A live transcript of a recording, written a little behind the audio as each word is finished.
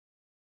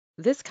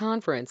This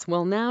conference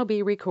will now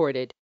be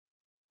recorded.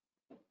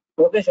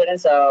 Okay,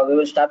 students, we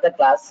will start the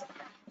class.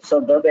 So,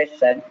 don't waste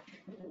time.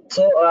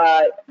 So,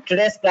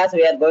 today's class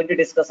we are going to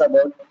discuss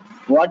about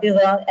what is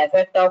the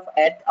effect of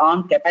Earth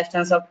on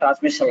capacitance of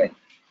transmission line.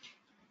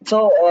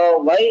 So,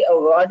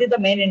 what is the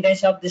main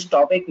intention of this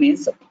topic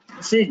means?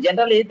 See,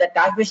 generally the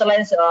transmission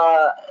lines,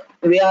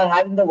 we are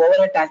having the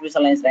overhead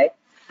transmission lines, right?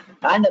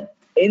 And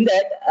in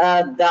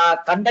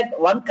that,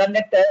 one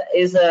conductor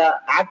is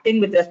acting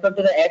with respect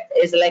to the Earth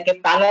is like a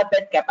parallel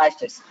plate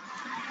capacitors.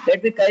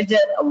 Let me consider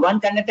one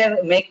conductor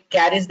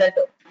carries that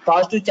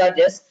positive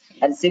charges,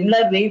 and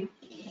similarly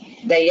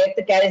the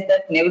earth carries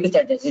that negative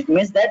charges. It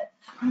means that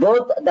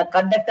both the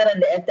conductor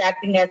and the earth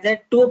acting as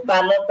a two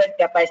parallel plate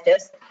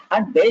capacitors,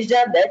 and based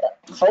on that,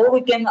 how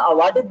we can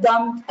what is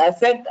the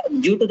effect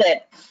due to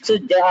that. So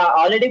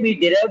already we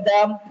derived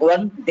the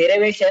one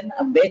derivation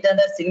based on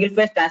the single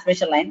phase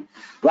transmission line.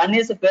 One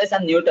is phase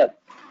and neutral.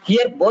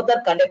 Here both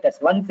are conductors,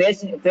 one phase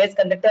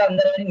conductor,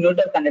 another one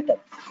neutral conductor.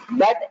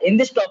 But in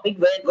this topic,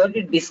 we are going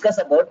to discuss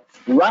about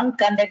one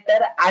conductor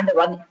and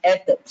one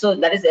earth. So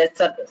that is earth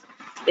surface.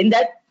 In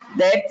that,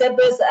 the earth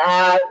surface,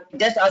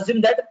 just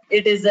assume that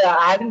it is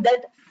having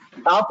that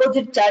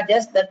opposite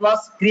charges that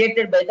was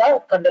created by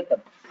the conductor.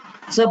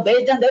 So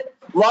based on that,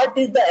 what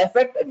is the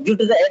effect due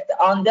to the earth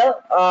on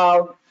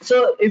the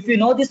so if you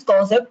know this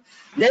concept,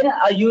 then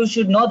you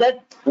should know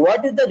that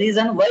what is the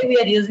reason why we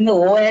are using the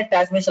overhead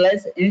transmission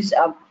lines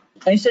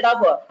instead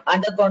of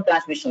underground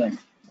transmission lines,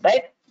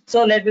 right?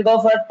 So let me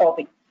go for a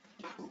topic.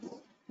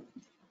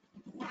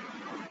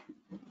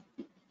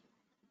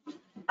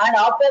 And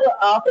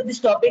after this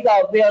topic,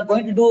 we are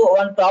going to do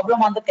one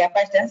problem on the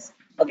capacitance.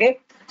 Okay,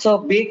 so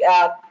be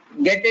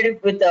get ready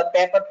with a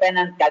paper, pen,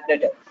 and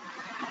calculator.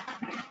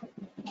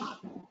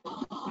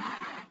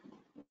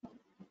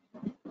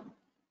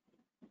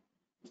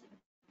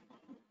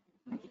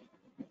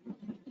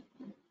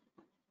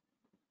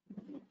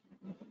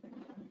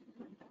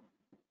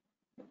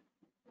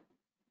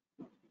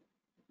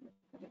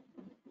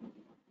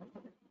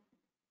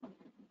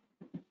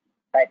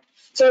 Right.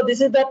 So this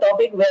is the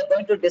topic we are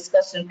going to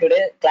discuss in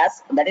today's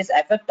class. That is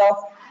effect of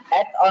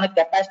Earth on a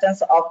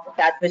capacitance of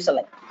transmission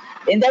line.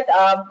 In that,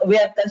 we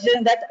are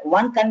considering that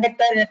one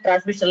conductor in a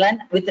transmission line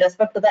with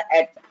respect to the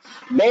Earth.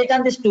 Based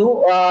on these two,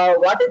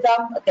 what is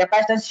the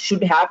capacitance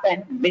should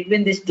happen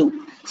between these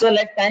two? So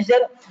let's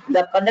consider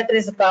the conductor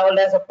is called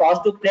as a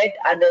positive plate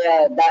and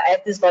the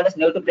Earth is called as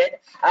negative plate,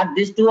 and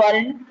these two are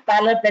in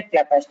parallel plate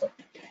capacitor.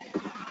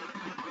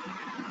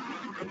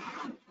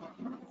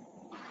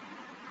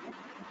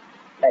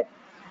 Right.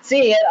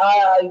 See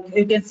here,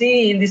 you can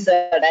see in this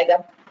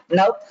diagram.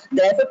 Now,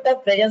 the effect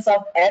of presence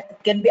of Earth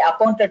can be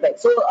accounted by.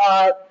 So,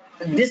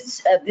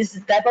 this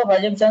type of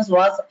assumptions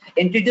was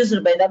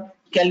introduced by the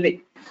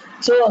Kelvin.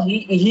 So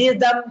he is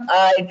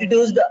the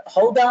introduced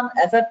how the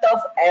effect of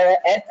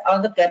Earth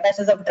on the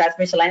capacitance of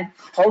transmission line.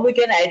 How we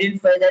can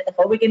identify that?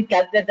 How we can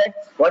calculate that?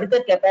 What is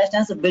the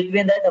capacitance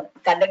between the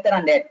conductor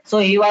and Earth? So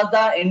he was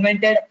the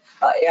invented.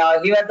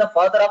 He was the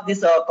father of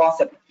this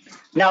concept.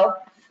 Now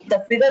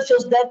the figure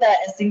shows that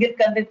a single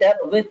conductor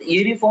with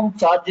uniform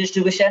charge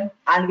distribution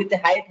and with a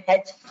height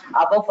h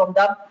above from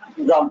the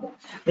ground.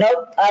 Now,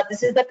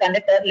 this is the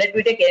conductor. Let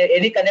me take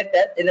any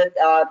conductor in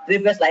the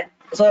three-phase line.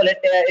 So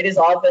it is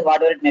all phase,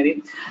 whatever it may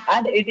be,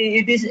 and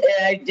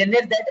it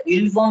generates that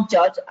uniform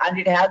charge, and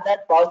it has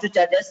that positive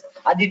charges,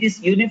 and it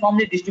is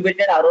uniformly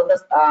distributed around the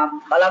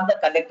along the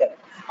conductor.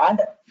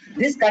 And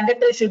this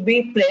conductor should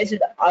be placed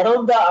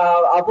around the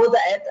above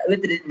the earth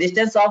with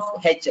distance of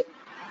h.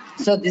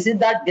 So this is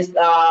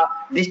the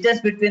distance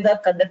between the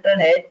conductor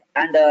and head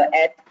and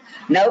earth.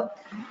 Now,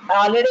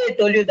 already I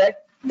told you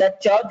that the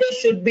charges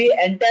should be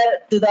enter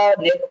to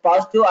the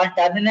positive and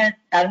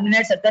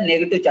terminates at the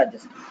negative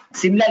charges.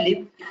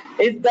 Similarly,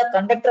 if the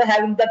conductor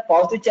having the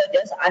positive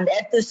charges and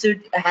earth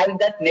should having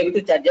that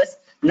negative charges,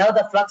 now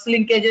the flux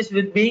linkages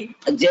will be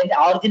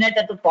originate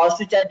at the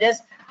positive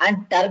charges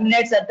and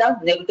terminates at the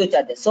negative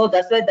charges. So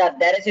that's why the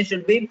direction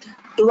should be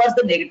towards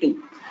the negative.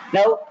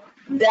 Now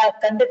the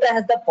conductor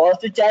has the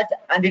positive charge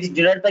and it is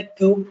denoted by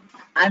Q,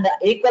 and the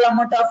equal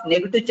amount of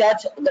negative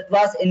charge that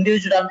was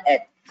induced on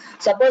Earth.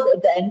 Suppose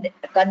if the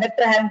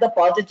conductor having the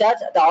positive charge,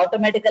 the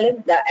automatically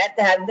the Earth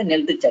having the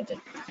negative charge.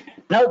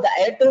 Now the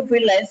electric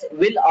field lines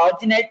will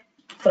originate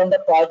from the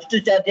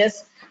positive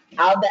charges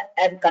of the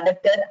Earth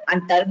conductor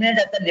and terminate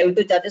at the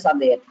negative charges on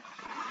the Earth.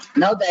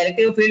 Now the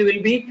electric field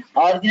will be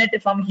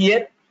originated from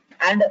here,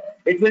 and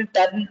it will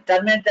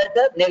terminate at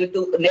the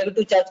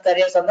negative charge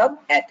carriers on the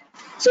earth.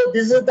 So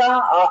this is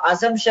the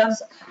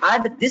assumptions,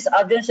 and this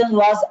assumption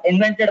was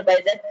invented by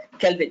the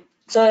Kelvin.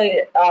 So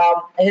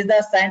he's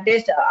the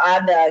scientist,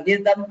 and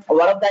he's the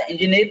one of the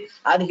engineer,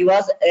 and he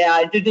was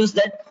introduced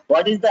that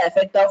what is the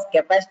effect of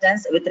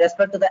capacitance with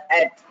respect to the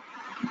earth.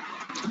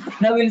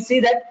 Now we'll see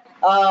that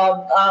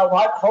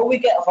what how we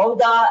can how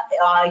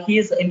the he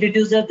is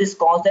introduced this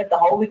concept,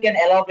 how we can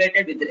elaborate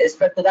it with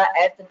respect to the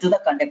earth to the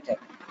conductor.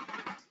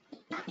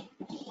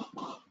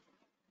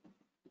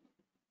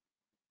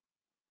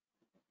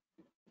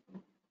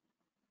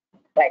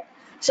 Right.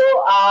 So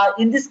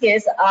in this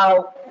case,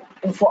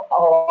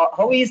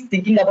 how he is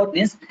thinking about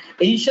this,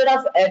 instead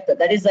of Earth,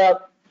 that is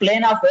a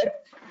plane of Earth,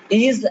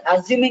 he is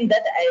assuming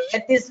that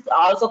Earth is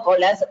also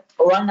called as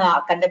one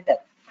conductor.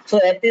 So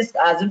Earth is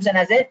assumption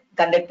as a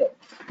conductor.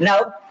 Now,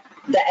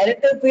 the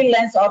electric field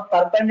lines are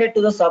perpendicular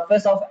to the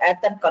surface of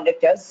Earth and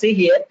conductor. See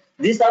here,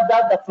 these are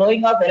the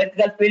flowing of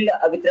electrical field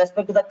with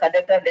respect to the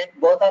conductor, that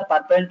both are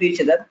perpendicular to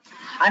each other.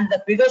 And the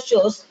figure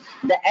shows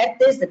the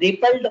Earth is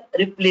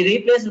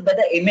replaced by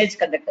the image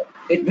conductor.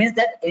 It means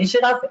that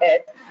instead of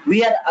Earth,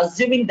 we are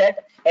assuming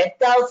that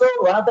Earth also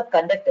one of the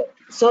conductor.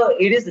 So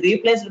it is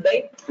replaced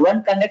by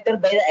one conductor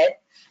by the Earth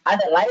and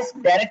lies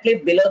directly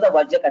below the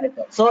virtual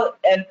conductor. So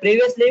and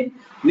previously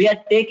we are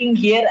taking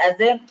here as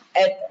a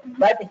Earth,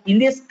 but in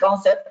this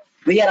concept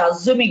we are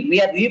assuming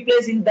we are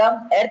replacing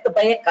the Earth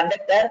by a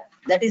conductor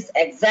that is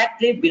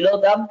exactly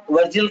below the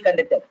virtual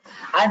conductor.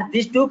 And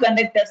these two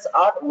conductors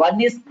are, one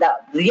is the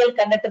real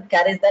conductor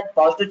carries that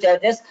positive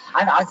charges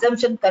and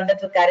assumption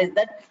conductor carries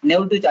that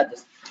negative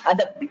charges. And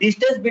the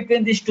distance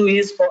between these two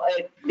is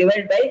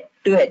divided by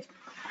 2h.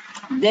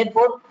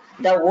 Therefore,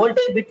 the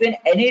voltage between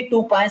any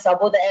 2 points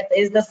above the earth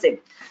is the same.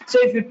 So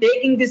if you're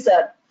taking this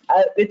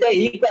with a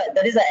equal,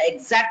 that is a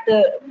exact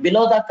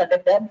below the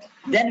conductor,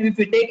 then if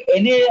you take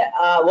any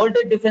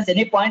voltage difference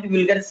any point, you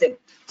will get the same.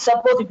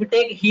 Suppose if you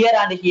take here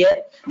and here,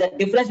 the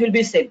difference will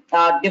be same.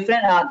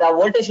 Different, the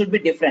voltage should be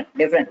different.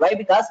 Why?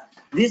 Because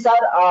these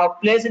are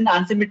placed in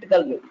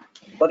unsymmetrical way.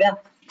 Okay.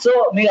 So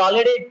we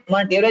already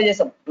derived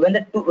చేసాం. When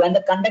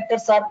the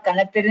conductors are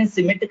connected in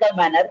symmetrical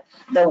manner,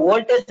 the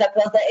voltage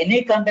across the any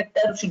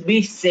conductor should be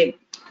same.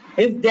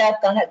 If they are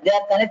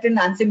connected in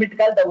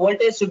unsymmetrical, the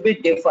voltage should be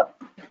different.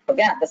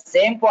 Okay, at the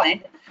same point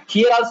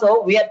here also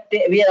we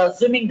are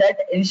assuming that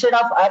instead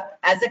of earth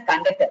as a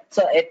conductor,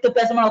 so earth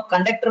place మనం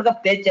conductor గా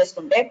place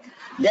చేసుకుంటే,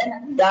 then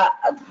the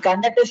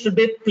conductor should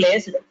be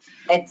placed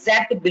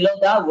exact below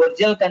the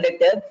original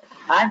conductor.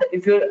 And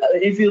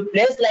if you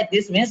place like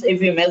this, means if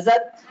you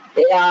measure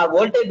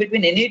voltage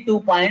between any 2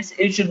 points,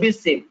 it should be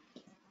same.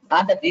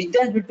 And the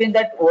distance between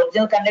that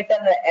original conductor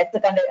and the earth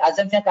conductor,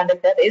 assumption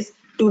conductor, is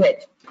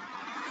 2h.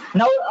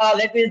 Now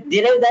let me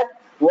derive that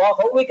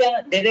how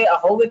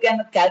we can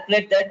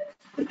calculate that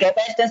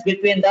capacitance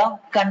between the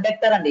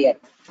conductor and the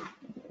earth.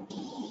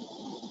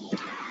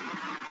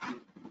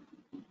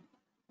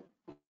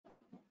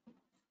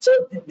 So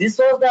this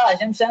was the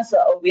assumptions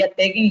we are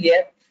taking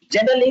here.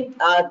 Generally,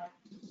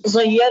 so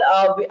here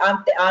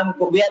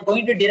we are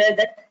going to derive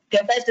that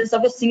capacitance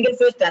of a single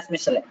phase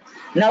transmission line.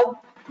 Now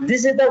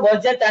this is the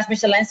virtual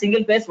transmission line,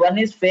 single phase. One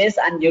is phase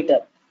and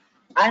neutral.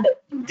 And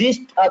this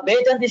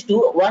based on these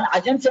two, one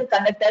assumption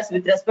conductors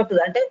with respect to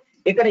అంటే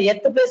ఇక్కడ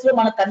earth place లో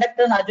మన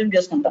conductor assume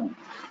చేసుకుంటాం.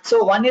 So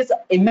one is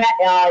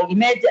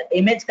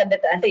image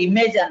conductor అంటే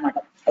image అన్నమాట,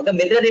 ఒక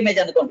mirror image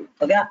అనుకోండి.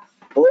 Okay,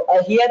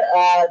 here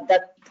the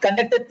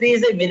conductor 3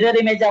 is a mirror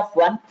image of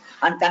 1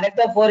 and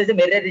conductor 4 is a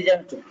mirror image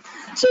of 2.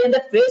 So in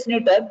the phase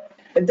neutral,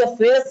 if the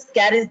phase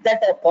carries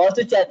that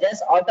positive charges,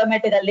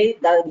 automatically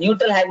the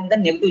neutral having the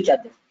negative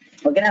charges.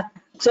 Okay na?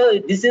 So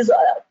this is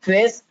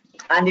phase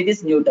and it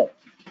is neutral.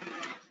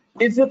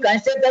 If you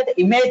consider that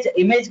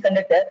image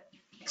conductor,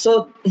 so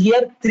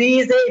here 3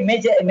 is a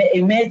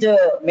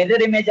mirror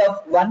image of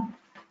 1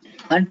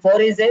 and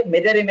 4 is a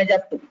mirror image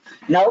of 2.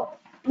 Now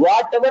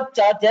whatever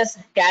charges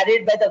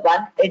carried by the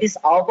 1, it is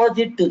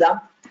opposite to the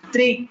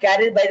 3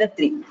 carried by the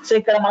 3. So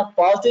ఇక్కడ మనకు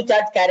positive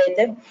charge carry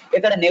అయితే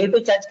ఇక్కడ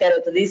negative charge carry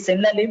అవుతుంది.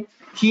 Similarly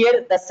here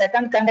the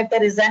second conductor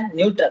is an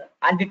neutral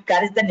and it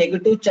carries the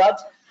negative charge,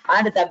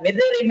 and the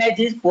mirror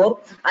image is 4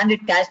 and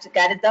it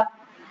carries the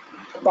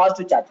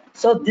positive charge.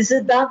 So this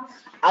is the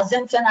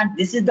assumption and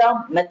this is the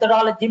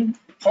methodology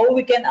how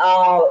we can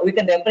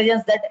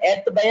represent that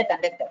earth by a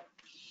conductor.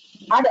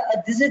 And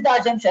this is the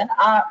assumption.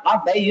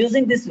 By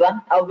using this one,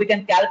 we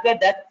can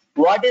calculate that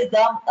what is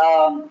the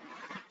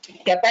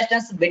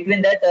capacitance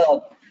between that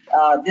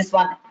this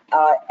one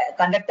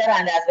conductor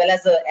and as well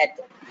as earth.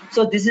 So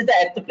this is the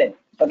earth plane.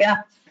 Okay,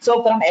 so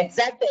from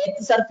exact earth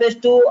surface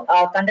to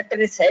conductor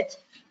is h,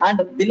 and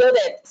below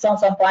that some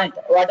point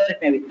whatever it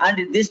may be, and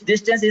this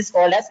distance is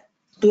called as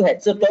 2h.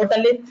 So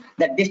totally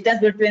the distance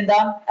between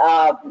the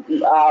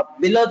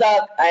below the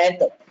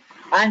earth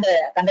and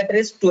conductor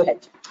is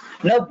 2h.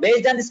 Now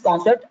based on this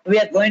concept, we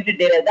are going to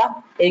derive the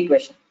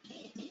equation.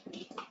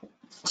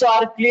 So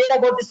are clear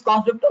about this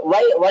concept?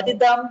 What is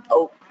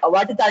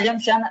the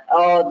assumption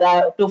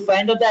to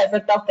find out the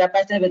effect of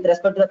capacitance with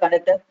respect to the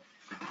conductor?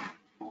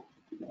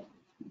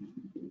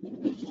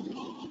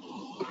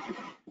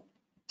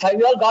 Have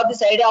you all got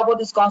this idea about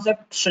this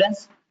concept,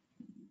 students?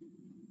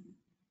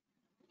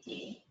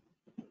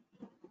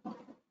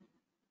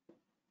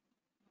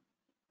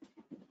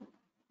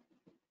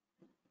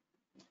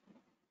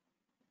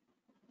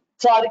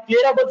 So are you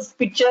clear about this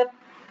picture?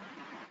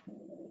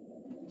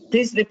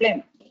 Please reply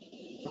me.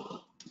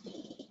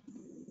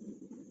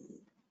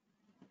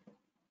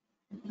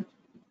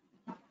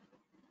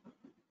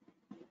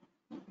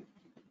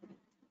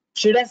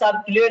 Students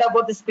are clear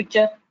about this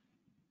picture?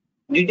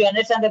 Did you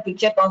understand the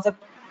picture concept?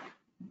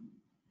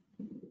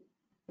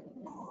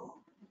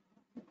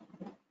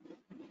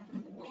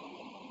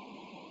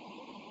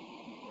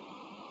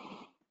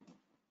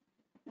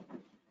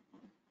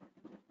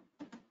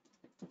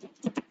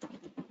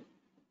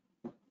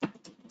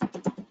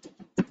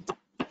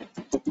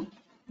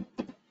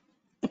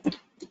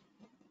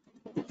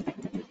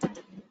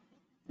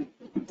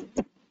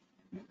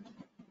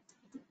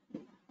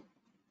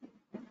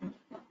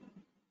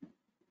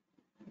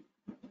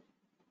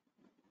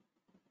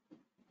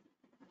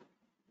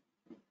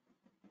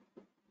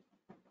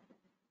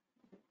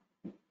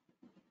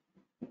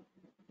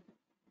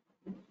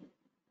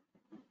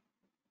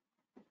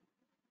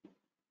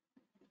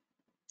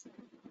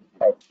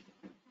 Right.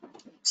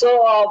 So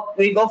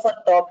we go for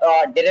top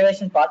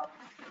derivation part.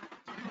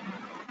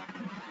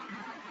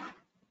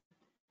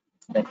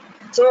 Right.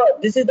 So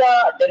this is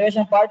the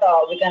derivation part.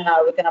 We can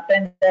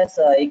apply this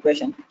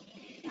equation.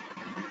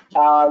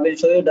 We'll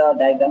show you the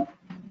diagram.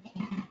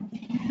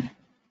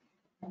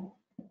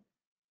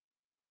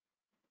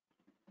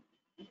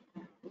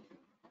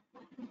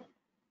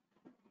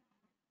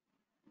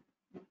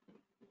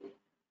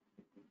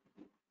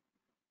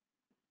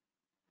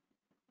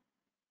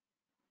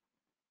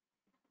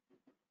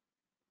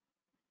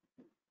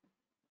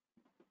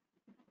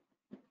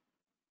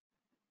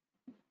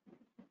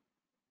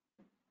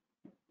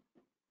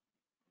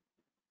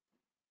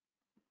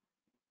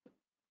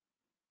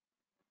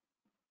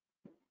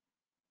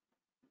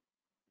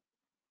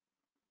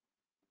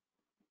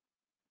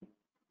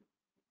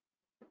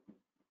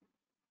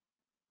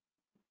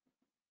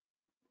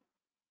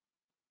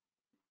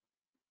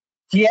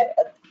 Here,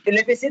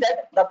 let me see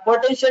that the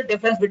potential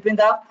difference between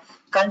the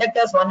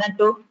conductors 1 and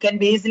 2 can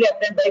be easily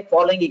obtained by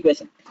following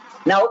equation.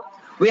 Now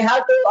we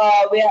have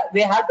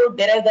to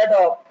derive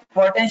that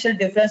potential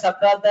difference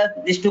across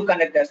these two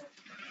conductors.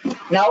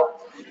 Now,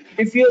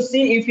 if you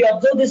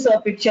observe this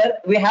picture,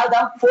 we have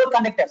the four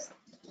conductors.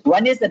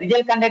 One is the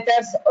real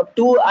conductors,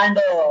 two and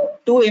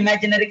two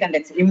imaginary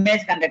conductors,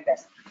 image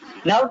conductors.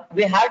 Now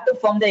we have to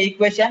form the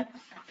equation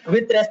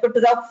with respect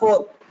to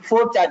the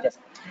four charges.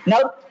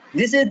 Now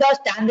this is the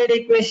standard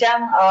equation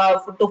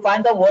to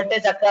find the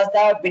voltage across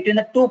the between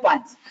the 2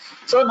 points.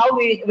 So now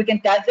we can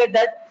calculate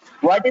that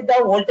what is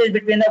the voltage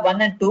between the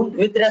 1 and 2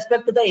 with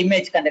respect to the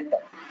image conductor.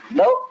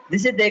 Now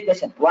this is the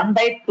equation 1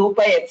 by 2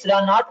 pi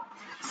epsilon naught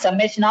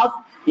summation of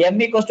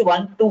m equals to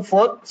 1 to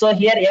 4. So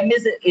here m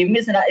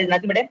is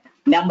nothing but a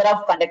number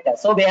of conductors.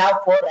 So we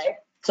have 4, right?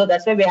 So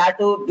that's why we have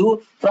to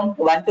do from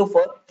 1 to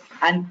 4.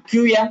 And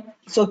qm,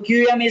 so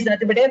qm is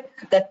nothing but a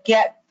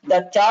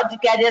the charge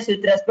carriers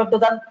with respect to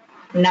the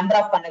number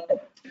of conductors,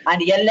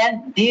 and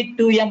ln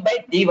d2m by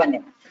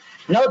d1m.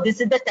 Now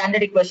this is the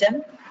standard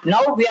equation.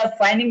 Now we are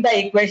finding the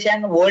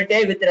equation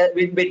voltage with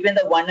between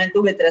the 1 and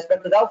 2 with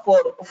respect to the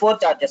four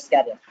charges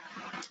carrier.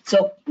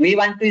 So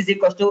V12 is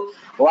equals to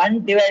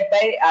 1 divided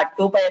by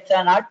 2 pi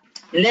epsilon naught.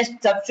 Let's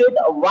substitute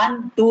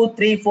 1, 2,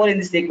 3, 4 in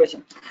this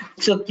equation.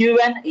 So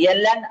Q1,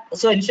 Ln.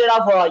 So instead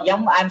of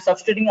m, I am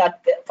substituting at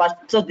first.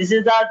 So this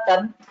is the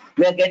term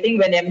we are getting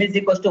when m is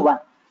equals to 1.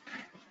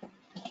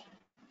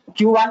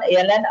 Q1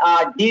 Ln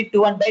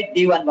d21 by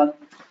d11.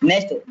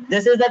 Next,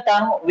 this is the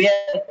term we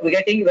are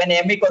getting when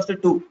m equals to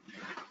 2.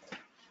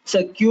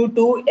 So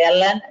Q2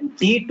 ln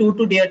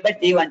d22 divided by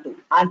d12,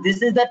 and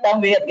this is the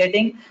term we are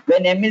getting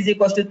when m is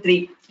equals to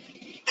 3.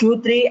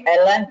 Q3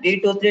 ln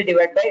d23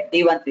 divided by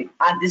d13,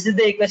 and this is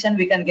the equation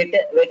we can get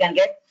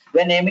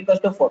when m equals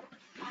to 4.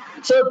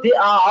 So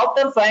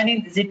after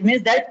finding this, it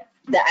means that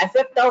the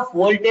effect of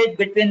voltage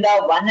between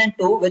the 1 and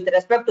 2 with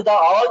respect to the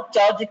all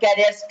charge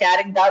carriers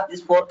carrying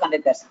these four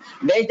conductors.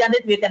 Based on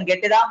it, we can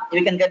get the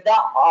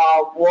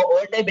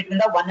voltage between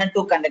the 1 and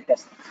 2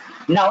 conductors.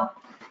 Now,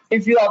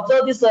 if you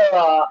observe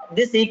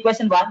this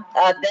equation 1,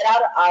 there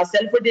are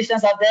self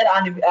distance are there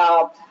and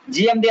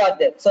GMD are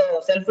there. So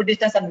self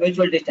distance and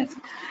mutual distance.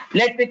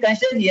 Let me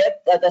consider here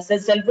the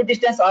self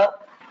distance are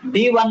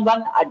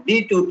D11 and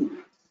D22.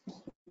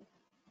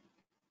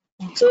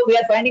 So we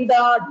are finding the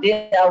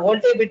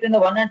voltage between the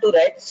 1 and 2,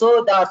 right?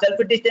 So the self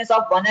distance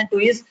of 1 and 2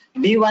 is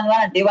D11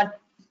 and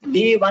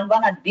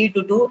D11 and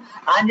D22,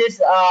 and its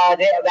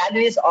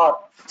value is R.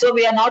 So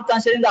we are not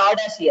considering the R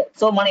dash here.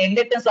 So మన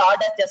inductance R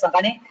dash చేస్తాం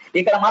కానీ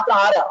ఇక్కడ మాత్రం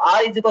R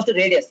is equals to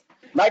radius.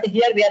 But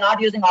here we are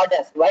not using R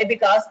dash. Why?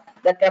 Because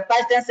the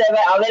capacitance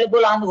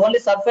available on the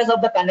only surface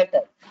of the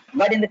conductor.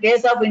 But in the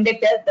case of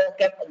inductor,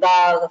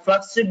 the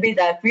flux should be,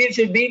 the field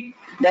should be,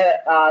 the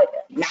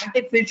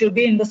magnetic field should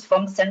be in this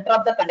from the center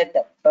of the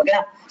conductor. Okay,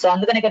 so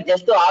అందుకని ఇక్కడ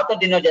just R తో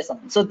denote చేస్తాం.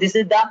 So this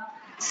is the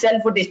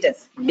self distance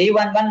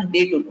D11 and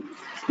D22.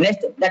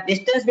 Next, the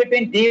distance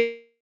between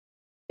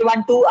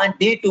D12 and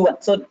D21.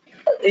 So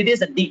it is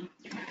a D.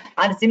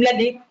 And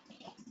similarly,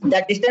 the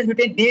distance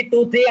between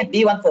D23 and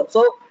D14.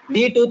 So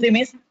D23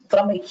 means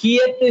from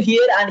here to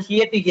here and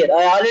here to here.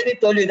 I already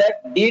told you that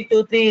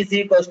D23 is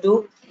equals to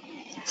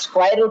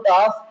square root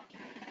of,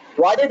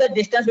 what is the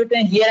distance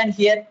between here and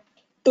here?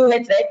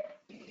 2h, right?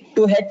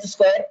 2h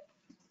square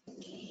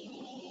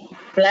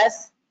plus,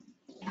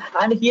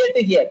 and here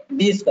to here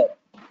d square.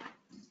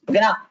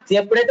 ఓకేనా?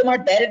 ఎప్పుడైతే మనం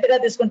direct గా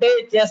తీసుకుంటే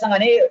చేస్తాం,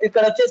 కానీ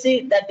ఇక్కడ వచ్చేసి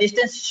the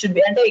distance should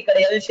be, అంటే ఇక్కడ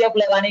ఎల్ షేప్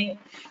లో కానీ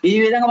ఈ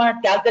విధంగా మనం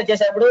క్యాల్కులేట్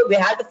చేసేటప్పుడు we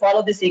have to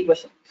follow this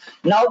equation.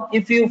 Now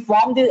if you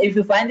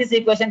find this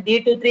equation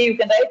D23, you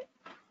can write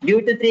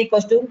d to 3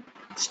 equals to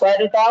square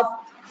root of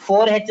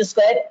 4h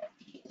square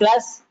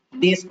plus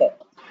d square.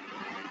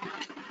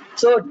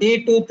 So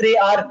d23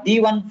 or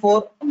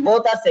d14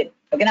 both are same.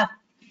 Okay now.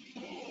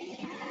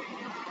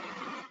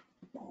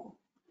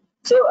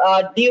 So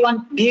D1,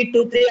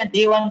 D23 and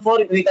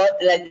D14 we got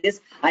like this,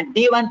 and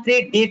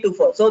D13,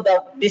 D24. So the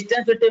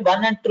distance between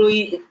 1 and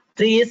 3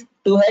 is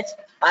 2h,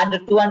 and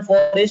 2 and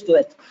 4 is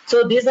 2h.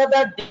 So these are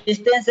the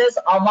distances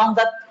among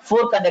the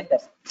four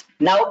conductors.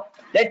 Now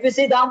let me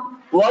see them.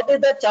 What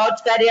is the charge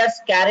carriers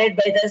carried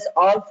by this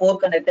all four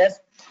conductors?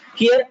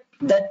 Here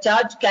the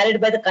charge carried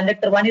by the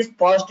conductor 1 is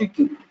positive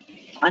q,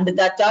 and the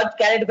charge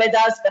carried by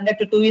the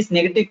conductor 2 is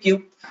negative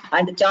q,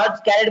 and the charge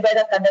carried by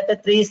the conductor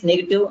 3 is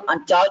negative,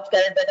 and charge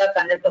carried by the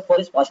conductor 4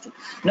 is positive.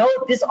 Now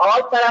this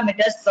all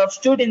parameters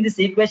substitute in this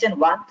equation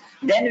 1,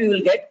 then we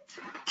will get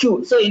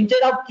q. So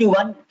instead of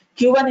q1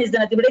 is the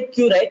nothing but a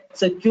q, right?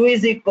 So q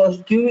is equal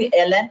to q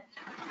ln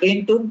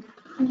into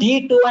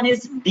d21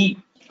 is d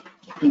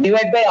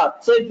divided by r.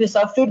 So if you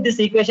substitute this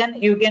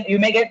equation, you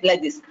may get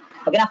like this.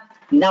 Okay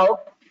now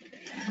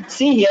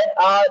see here,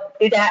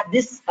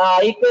 this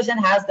equation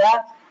has the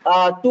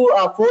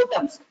four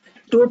terms.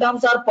 Two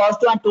terms are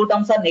positive and two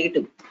terms are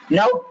negative.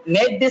 Now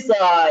make this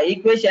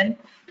equation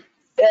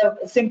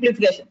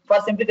simplification for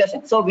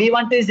simplification. So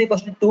v12 is equal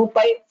to 2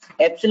 pi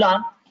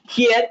epsilon.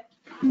 Here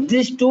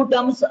these two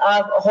terms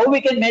are how we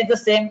can make the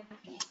same.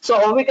 So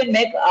how we can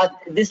make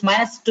this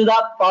minus to the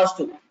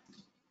positive.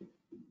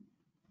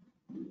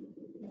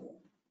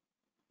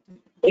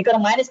 ఇక్కడ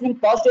minus ని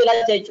positive ఎలా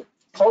చేయొచ్చు?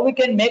 How we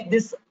can make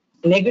this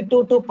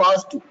negative to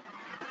positive?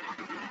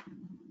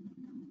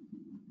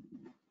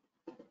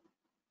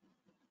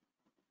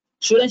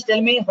 Students,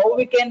 tell me how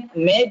we can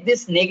make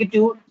this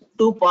negative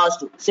to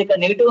positive. So ఇక్కడ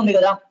negative ఉంది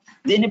కదా,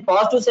 దీన్ని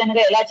positive sign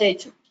గా ఎలా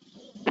చేయొచ్చు?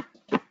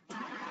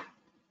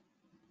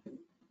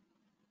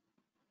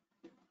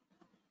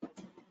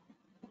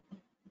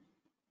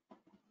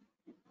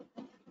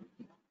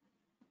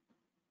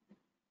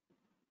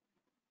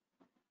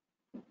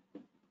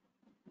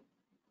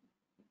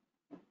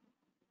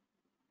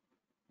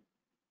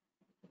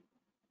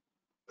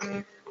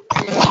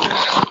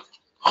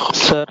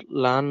 సార్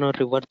లాన్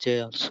రివర్స్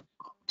చేయాలి.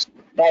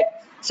 రైట్.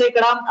 సో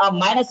ఇక్కడ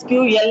minus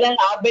Q L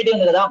and are by D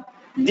ఉంది కదా,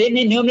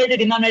 దీన్ని న్యూమినేటర్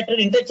డినామినేటర్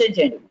ఇంటర్చేంజ్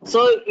చేయండి. So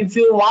if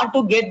you want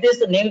to get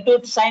this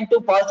negative sign to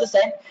positive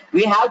sign,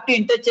 we have to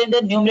interchange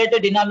the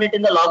numerator denominator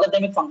in the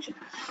logarithmic function.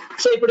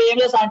 So ఇప్పుడు ఏం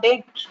చేస్తా అంటే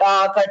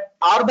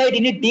are by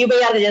డిని D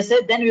by are చేస్తే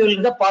then you will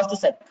get the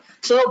positive sign.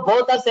 So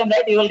both are same,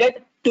 right? You will get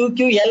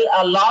 2ql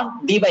ln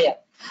d by r.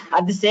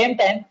 At the same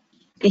time,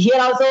 here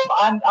also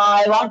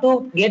I want to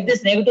get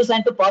this negative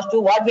sign to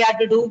positive. What we have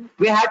to do?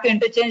 We have to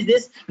interchange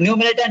this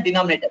numerator and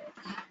denominator.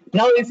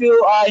 Now if you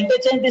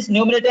interchange this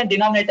numerator and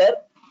denominator,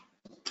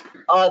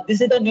 this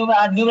is the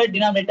numerator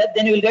denominator,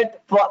 then you will get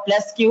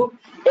plus q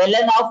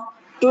ln of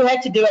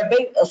 2h divided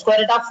by square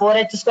root of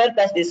 4h square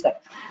plus d square.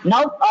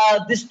 Now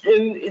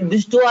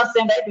these two are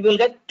same, right? We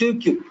will get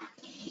 2q.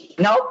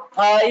 Now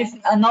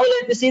now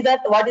let me see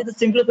that what is the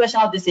simplification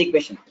of this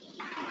equation.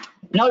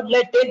 Now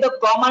let's take the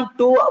common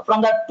 2 from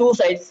the two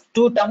sides,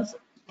 two terms.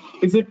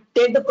 If you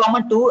take the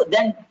common 2,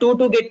 then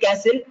 2 get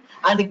cancelled,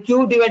 and the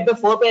q divided by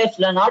 4 pi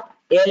epsilon naught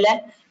ln.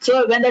 So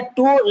when the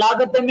two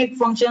logarithmic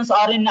functions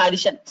are in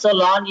addition, so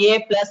ln a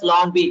plus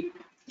ln b,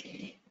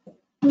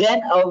 then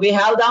we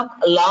have the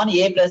ln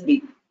a plus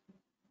b.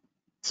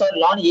 So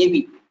ln ab.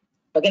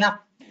 Okay now,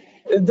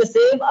 if the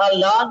same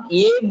ln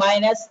a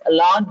minus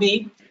ln b,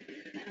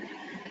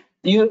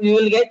 you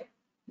will get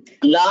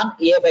ln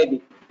a by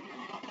b.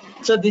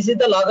 So this is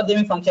the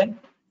logarithmic function.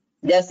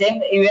 The same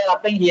we are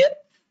applying here.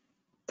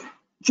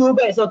 q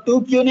by, so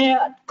 2q ని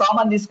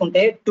common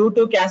తీసుకుంటే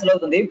 2 cancel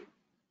అవుతుంది.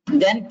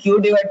 Then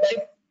q divided by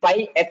pi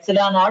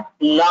epsilon naught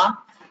ln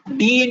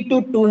d into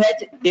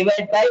 2h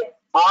divided by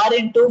r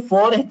into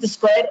 4h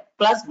square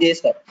plus d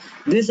square.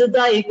 This is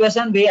the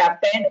equation we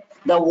obtained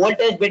the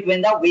voltage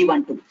between the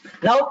V12.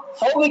 Now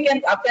how we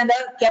can obtain the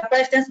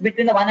capacitance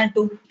between the 1 and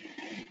 2?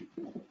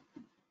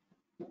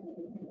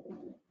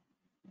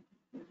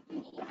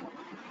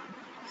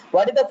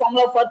 What is the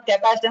formula for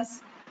capacitance?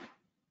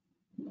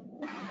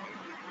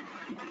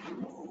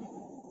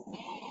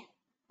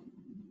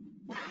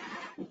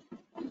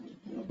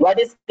 What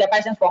is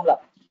capacitance formula?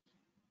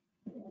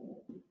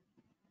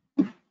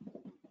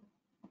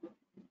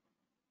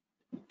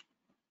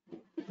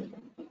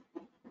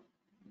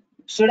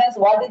 Students,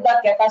 what is the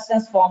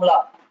capacitance formula?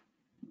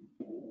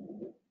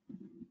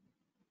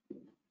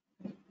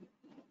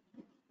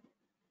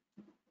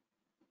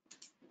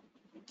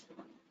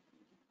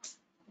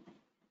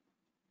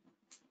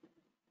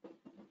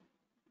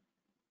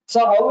 So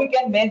how we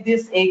can make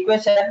this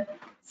equation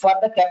for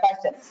the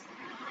capacitance?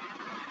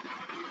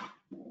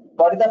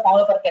 What is the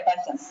formula for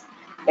capacitance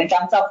in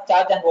terms of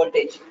charge and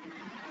voltage?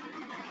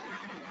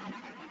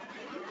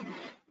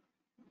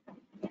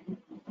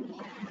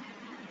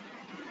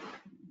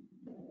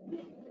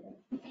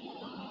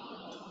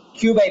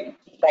 Q by V,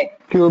 right?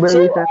 Q by So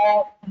V, sir.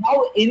 now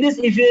in this,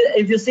 if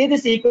you see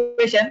this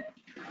equation,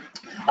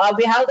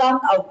 we have the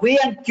V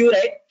and Q,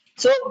 right?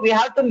 So we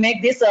have to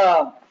make this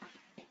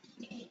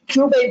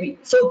Q by V.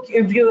 So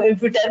if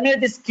you terminate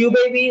this Q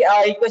by V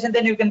equation,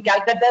 then you can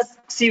calculate the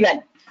C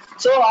value.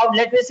 So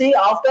let me see,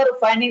 after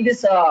finding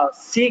this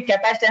C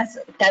capacitance,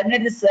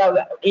 terminate this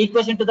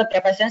equation to the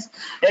capacitance.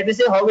 Let me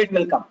see how it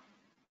will come.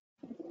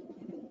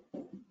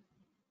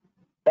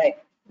 Right.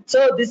 So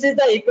this is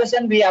the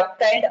equation we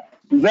obtained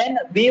when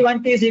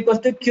V12 is equals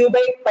to Q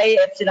by pi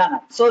epsilon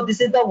naught. So this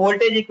is the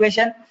voltage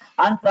equation,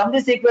 and from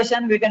this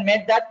equation we can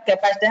make that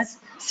capacitance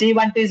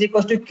C12 is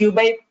equals to Q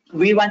by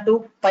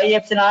V12 pi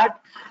epsilon naught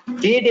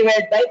D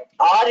divided by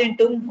R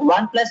into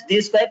 1 plus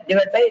D square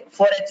divided by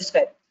 4H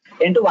square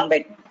into 1 by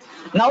 2.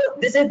 Now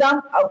this is the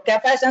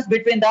capacitance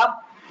between the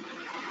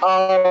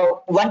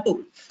 1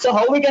 2. So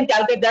how we can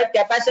calculate that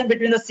capacitance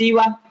between the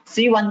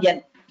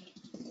C1N?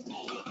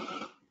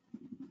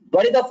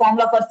 What is the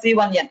formula for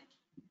C1N?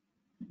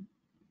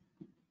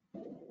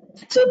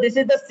 So this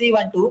is the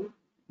C12.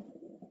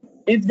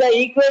 If the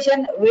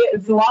equation,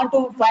 if you want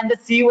to find the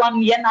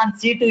C1N and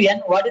C2N,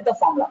 what is the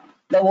formula?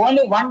 The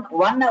only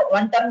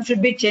one term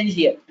should be changed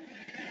here.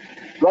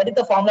 What is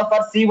the formula for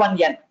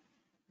C1N?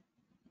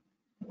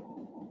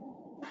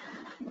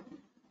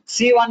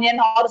 C1N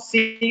or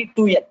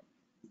C2N?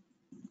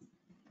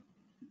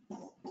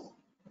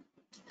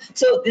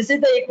 So this is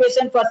the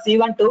equation for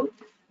C12.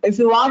 If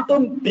you want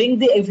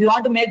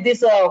to make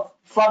this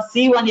for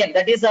C1N,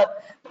 that is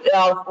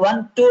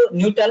 1 to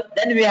neutral,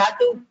 then we have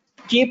to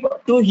keep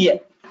 2 here,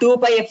 2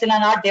 pi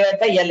epsilon naught divided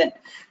by Ln.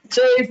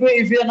 So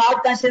if you are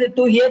not consider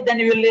 2 here,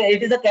 then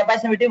it is a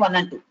capacity between 1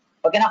 and 2.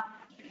 Okay now.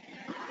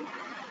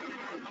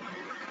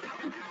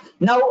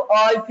 Now,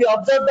 if you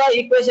observe the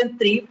equation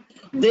 3,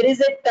 there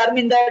is a term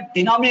in the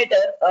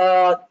denominator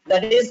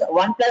that is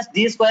 1 plus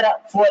d square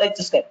 4h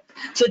square.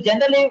 So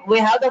generally we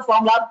have the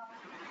formula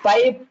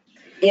pi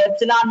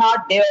epsilon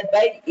naught divided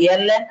by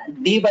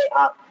ln d by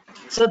r.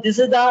 So this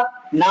is the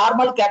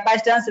normal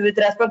capacitance with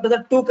respect to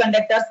the two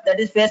conductors, that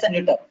is phase and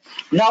neutral.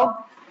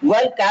 Now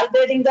while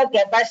calculating the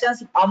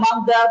capacitance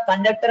among the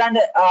conductor and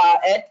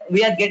earth,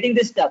 we are getting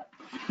this term.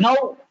 Now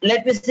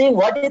let me see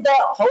what is the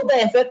how the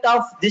effect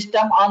of this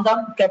term on the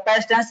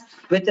capacitance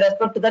with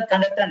respect to the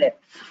conductor and earth.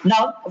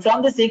 Now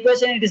from this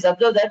equation it is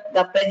observed that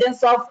the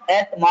presence of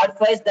earth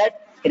modifies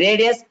that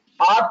radius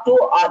r to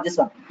r this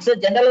one. So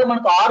generally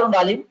మనకు r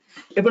ఉండాలి.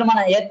 ఇప్పుడు మన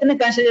earth ని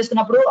consider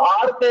చేసుకున్నప్పుడు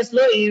r place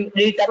లో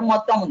ఈ term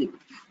మొత్తం ఉంది.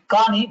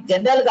 కానీ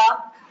జనరల్ గా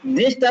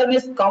this term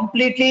is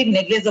completely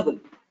negligible.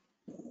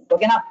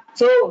 Okay now,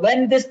 so when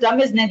this term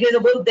is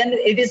negligible, then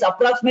it is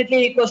approximately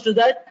equals to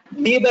that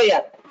d by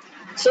r.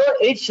 So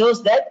it shows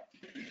that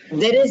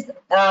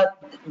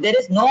there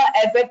is no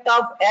effect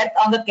of earth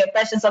on the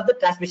capacitance of the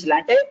transmission.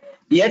 అంటే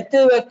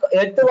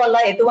earth వల్ల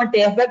ఎటువంటి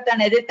effect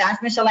అనేది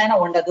transmission అయినా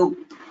ఉండదు,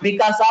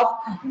 because of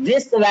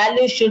this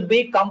value should be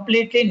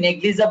completely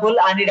negligible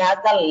and it has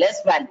the less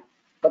value.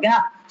 ఓకేనా.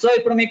 So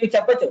ఇప్పుడు మీకు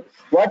చెప్పొచ్చు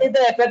what is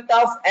the effect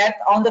of earth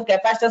on the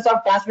capacitance of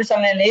transmission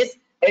line is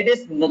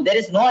there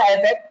is no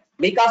effect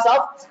because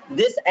of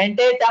this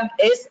entire term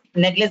is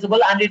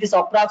negligible and it is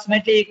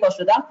approximately equals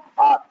to the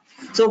r.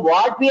 So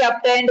what we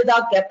obtained the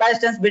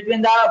capacitance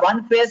between the one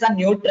phase and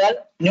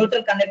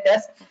neutral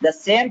conductors, the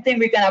same thing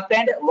we can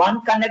obtain one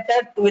conductor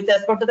with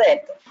respect to the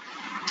earth.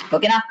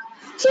 Okay now.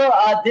 So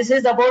this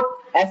is about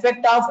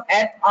effect of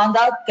earth on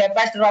the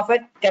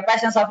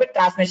capacitance of a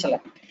transmission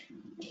line.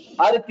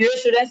 Are you clear,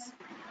 students?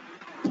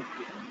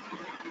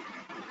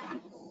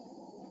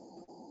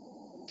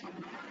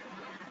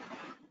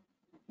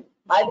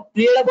 Are you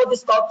clear about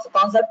this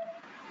concept?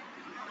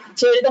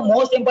 So it is the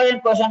most important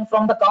question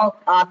from the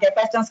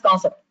capacitance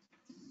concept.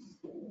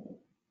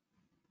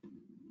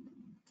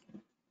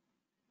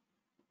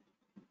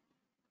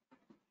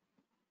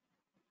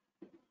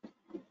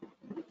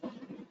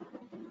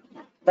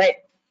 Right.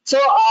 So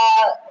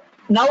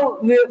now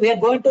we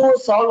are going to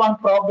solve one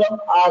problem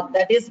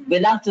that is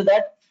belongs to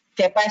that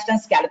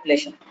capacitance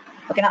calculation.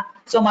 Okay na.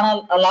 So మన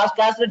last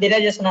class లో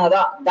derive చేసుకున్నాం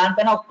కదా,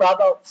 దానిపైన ఒక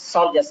problem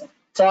solve చేస్తాం.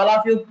 So all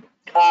of you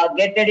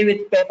get ready with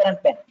paper and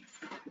pen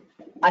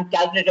and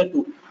calculator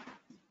too.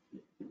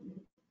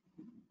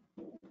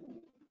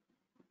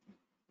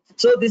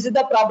 So this is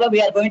the problem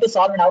we are going to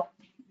solve now.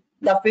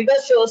 The figure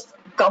shows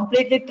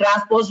completely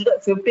transposed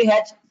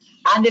 50H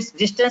and its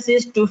distance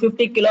is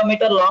 250 km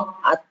long.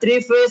 A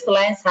three-phase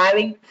lines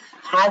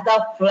has the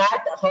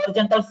flat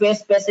horizontal phase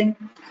spacing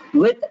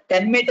with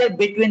 10 meter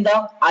between the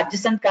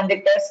adjacent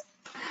conductors.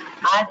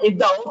 And if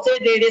the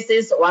outside radius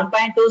is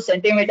 1.2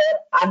 centimeter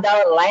and the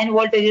line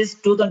voltage is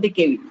 220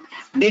 kV,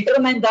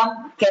 determine the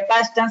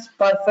capacitance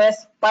per phase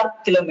per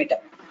kilometer.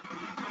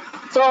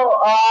 So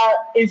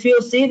if you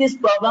see this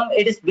problem,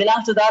 it is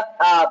belongs to the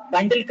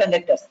bundle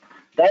conductors,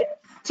 right?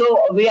 So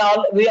we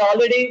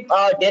already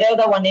derived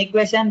the one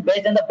equation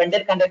based on the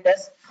bundle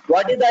conductors.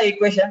 What is the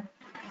equation?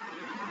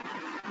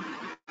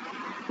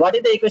 What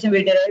is the equation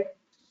we derived?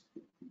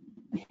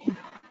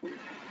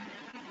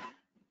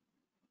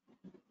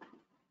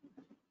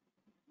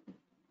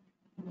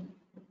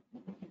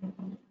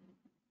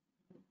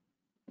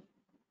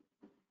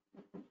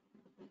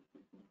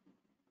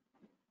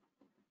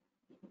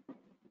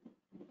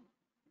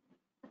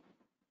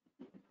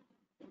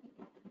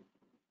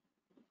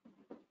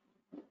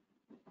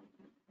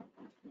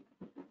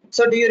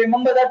 So do you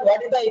remember that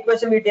what is the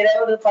equation we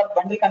derived for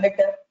bundle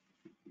conductor?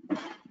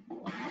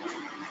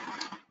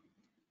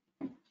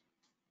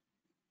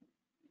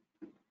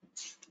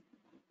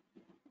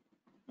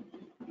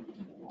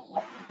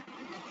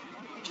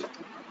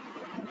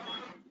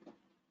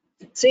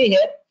 See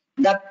here,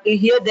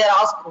 here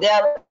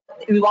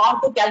we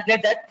want to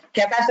calculate that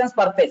capacitance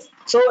per phase.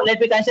 So let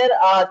me consider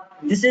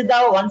this is the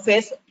one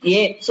phase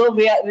A. So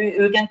we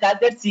can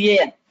calculate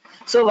CAN.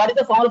 So what is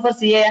the formula for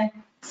CAN?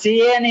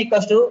 CAN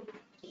equals to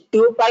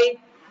 2 pi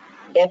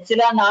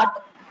epsilon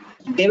naught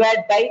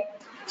divided by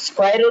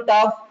square root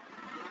of,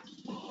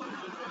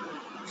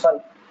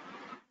 sorry,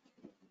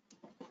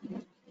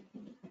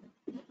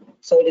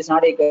 so it is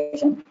not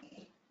equation.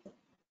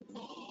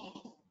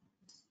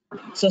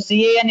 So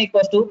CAN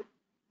equals to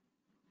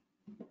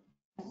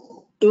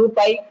 2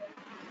 pi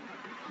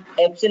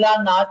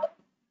epsilon naught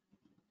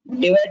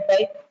divided by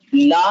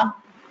ln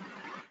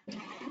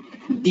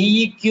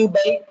DEQ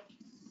by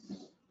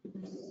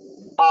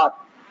R,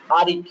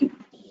 REQ.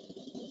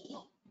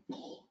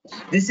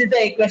 This is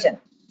the equation.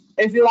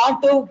 If you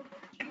want to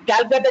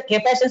calculate the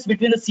capacitance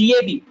between the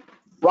CAB,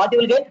 what you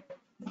will get?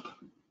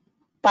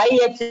 Pi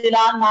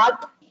epsilon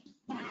naught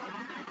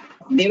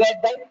divided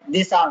by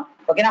this arm.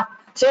 Okay now.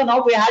 So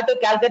now we have to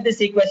calculate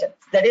this equation.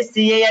 That is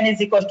CAN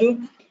is equals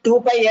to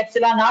 2 pi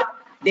epsilon naught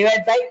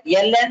divided by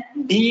ln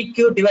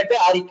DEQ divided by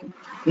REQ.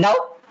 Now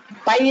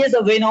pi is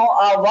we know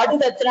what is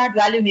the epsilon naught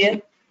value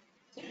here.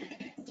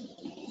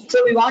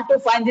 So we want to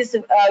find this.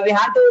 We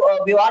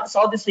want to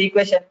solve this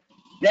equation.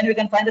 Then we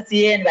can find the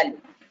CAN value.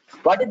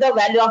 What is the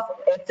value of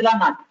epsilon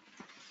naught?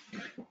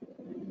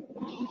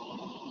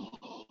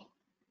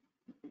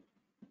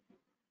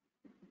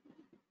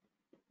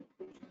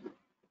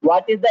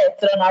 What is the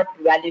epsilon naught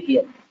value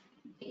here?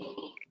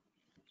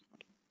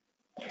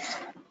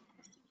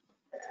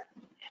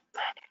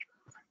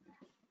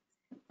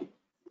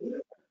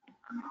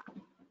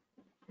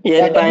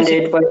 Yeah, can you see?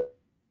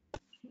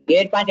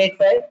 8.85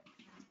 8.85.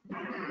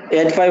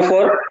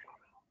 854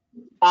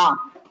 Ah,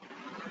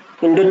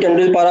 into 10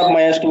 to the power of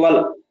minus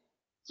 12.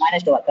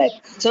 minus 12, right?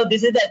 So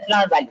this is the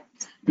epsilon value.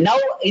 Now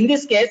in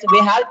this case, we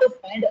have to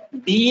find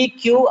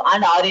DEQ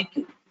and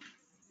REQ.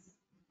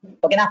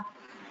 Okay now.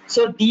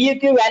 So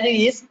DEQ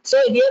value is, so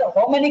here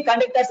how many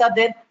conductors are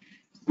there?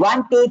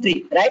 1, 2,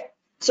 3, right?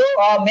 So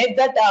make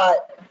that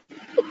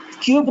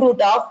cube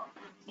root of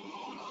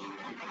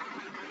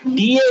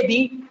DAB,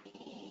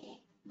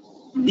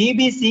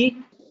 DBC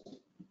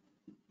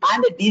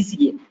and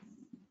DCA.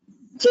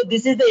 So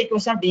this is the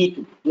equation of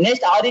DEQ.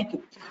 Next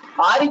REQ.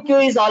 REQ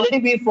is already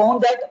we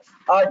found that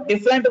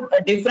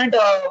different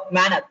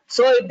manner.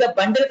 So if the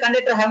bundle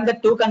conductor having the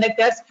two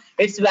conductors,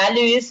 its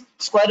value is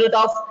square root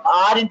of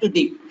R into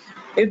D.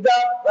 If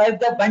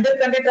the bundle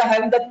conductor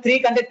having the three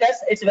conductors,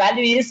 its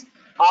value is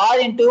R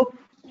into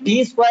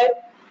D square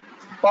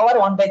power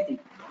 1 by 3.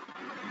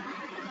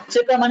 So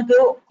ఇక్కడ మనకు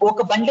ఒక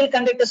bundle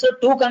conductors లో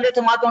 2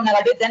 conductors మాత్రం ఉన్నాయి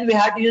కాబట్టి then we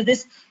have to use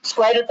this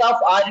square root of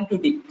R into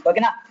D.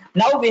 ఓకేనా?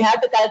 Now we have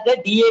to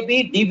calculate DAB,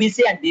 DBC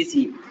and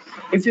DCE.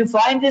 If you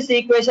find this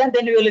equation,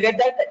 then you will get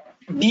that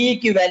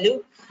DEQ value.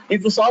 If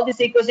you solve this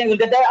equation, you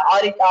will get the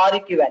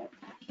REQ value.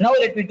 Now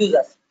let me do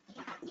this.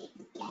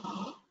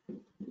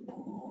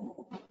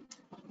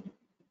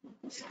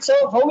 So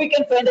how we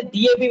can find the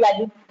DAB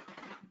value?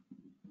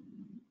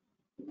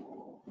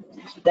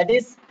 That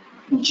is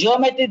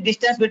geometric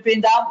distance between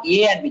the A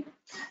and B.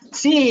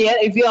 See here,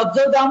 if you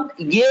observe them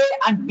A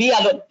and B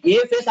alone, A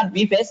phase and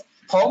B phase,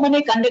 how many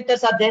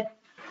conductors are there?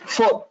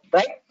 4,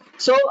 right?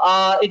 So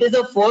it is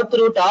the fourth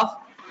root of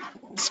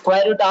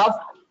square root of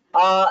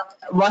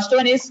first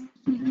one is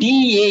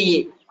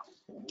DAA,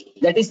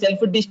 that is self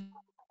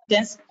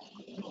distance.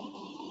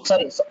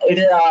 Sorry, so it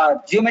is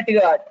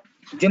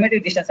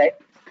geometric distance, right?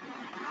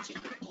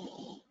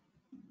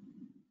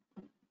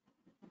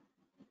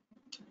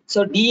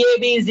 So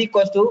DAB is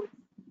equal to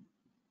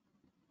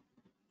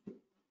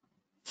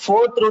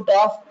fourth root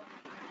of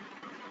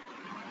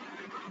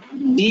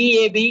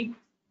DAB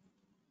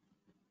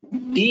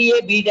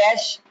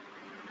dash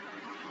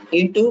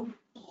into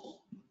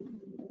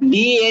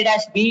DA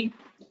dash B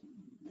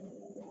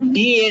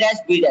dash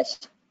B dash.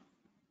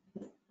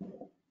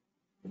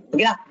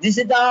 Okay, now this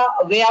is the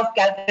way of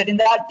calculating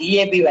the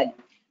DAB value.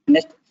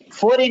 Next,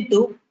 4 into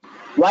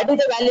what is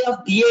the value of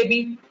DAB?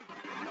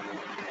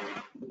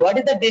 What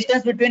is the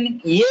distance between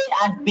A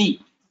and B?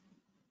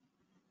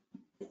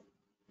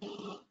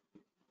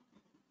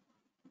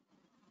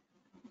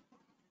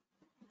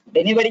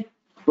 Anybody?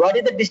 What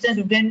is the distance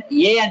between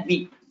A and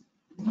B?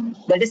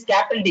 That is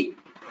capital D.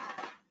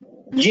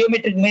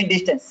 Geometric mean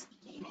distance.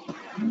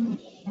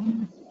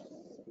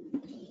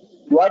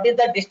 What is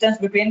the distance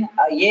between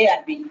A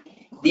and B?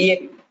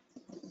 DAB.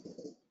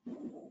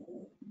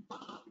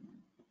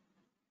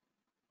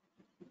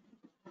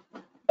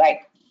 Right,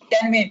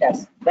 10 meters,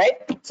 right?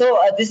 So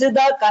this is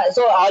the,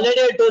 so already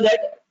I told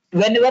that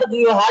whenever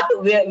we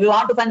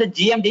want to find the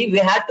GMD, we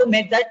have to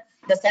make that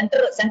the center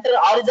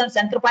origin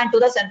center point to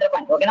the center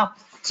point. Okay now,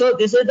 so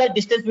this is the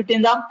distance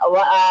between the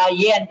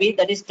A and B,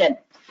 that is 10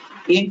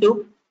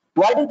 into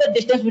what is the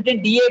distance between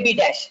DAB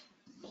dash?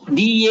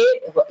 DA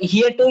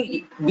here to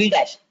B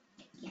dash.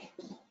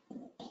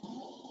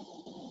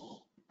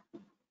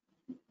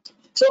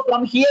 So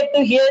from here to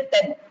here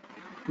 10,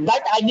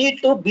 but I need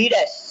to B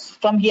dash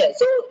from here.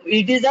 So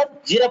it is a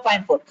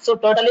 0.4. So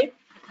totally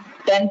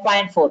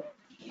 10.4.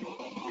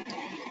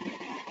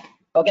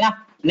 Okay now.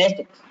 Next,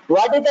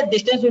 what is the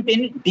distance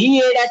between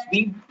DA dash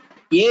B,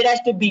 A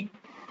dash to B?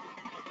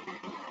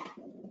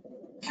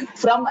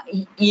 From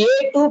A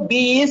to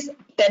B is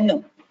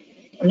 10.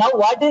 Now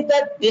what is the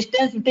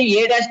distance between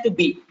A dash to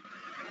B?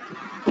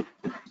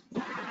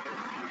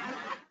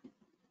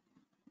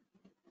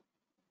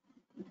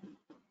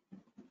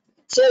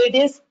 So it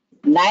is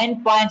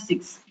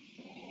 9.6.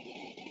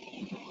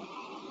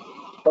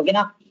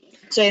 ఓకేనా.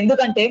 So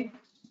ఎందుకంటే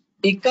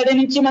ఇక్కడి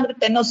నుంచి మనకు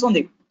 10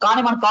 వస్తుంది,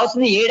 కానీ మనకు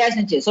కావాల్సింది ఏ dash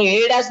నుంచి. సో ఏ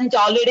డాష్ నుంచి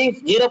ఆల్రెడీ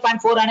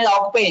 0.4 అనేది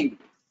ఆక్యుపై అయింది.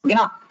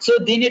 ఓకేనా. సో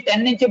దీన్ని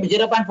 10 నుంచి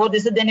 0.4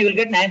 తీస్తే then you will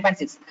get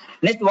 9.6.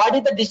 Next, what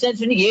is the distance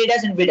between A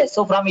dash and B dash?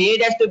 So from A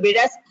dash to be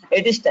dash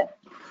it is 10.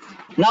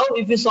 Now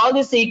if you solve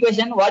this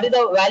equation, what is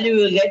the value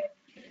you will get?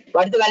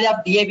 What is the value of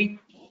DAB?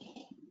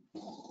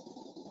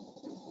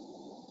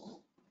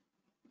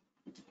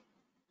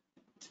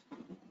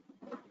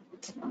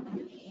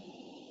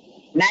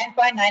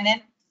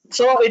 9.99.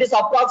 So it is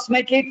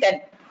approximately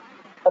 10.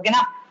 Okay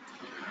now.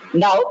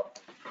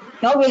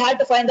 Now we have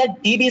to find the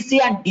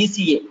DBC and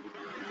DCA.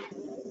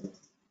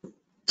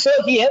 So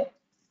here,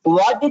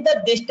 what is the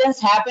distance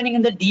happening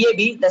in the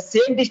DAB? The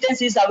same distance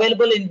is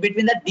available in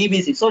between the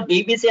DBC. So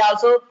DBC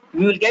also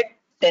we will get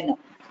 10.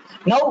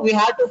 Now we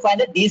have to find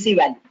the DC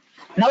value.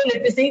 Now let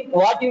me see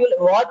what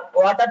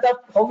are the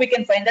how we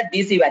can find the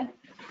DC value.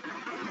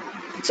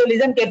 So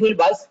listen carefully,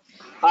 boys.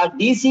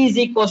 DC is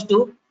equals to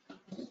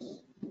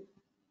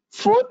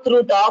 4th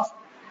root of.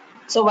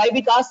 So why?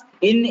 Because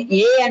in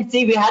A and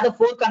C we have the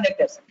 4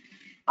 conductors,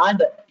 and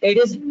it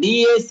is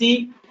DAC,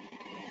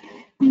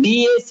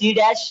 DAC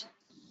dash,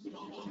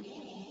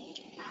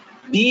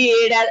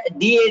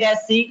 DA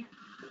dash C,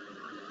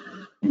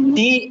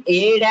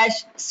 DA dash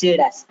C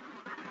dash.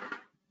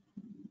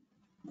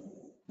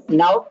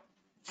 Now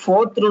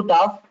 4th root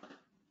of,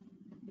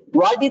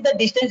 what is the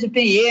distance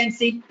between A and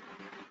C?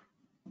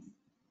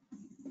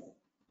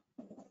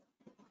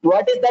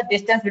 What is the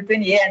distance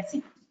between A and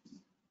C?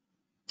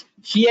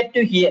 Here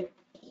to here,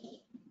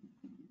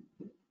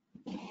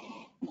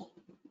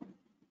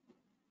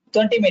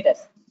 20 meters.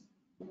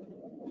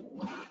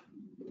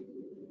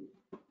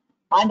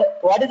 And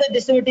what is the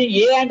distance between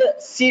A and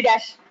C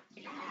dash?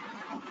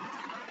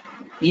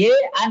 A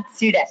and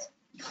C dash.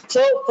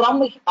 So from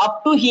up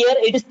to here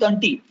it is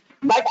 20,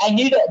 but I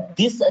need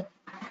this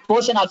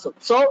portion also.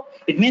 So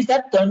it means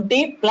that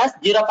 20 plus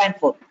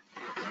 0.4,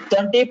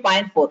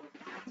 20.4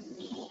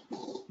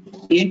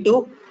 into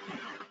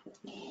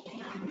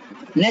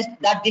next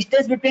the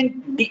distance between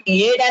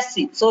A dash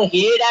C. So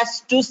A dash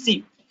to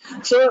C.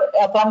 So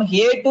from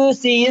here to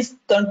C is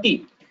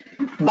 20,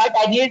 but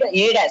I need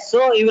A dash. So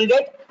you will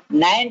get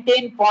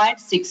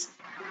 19.6.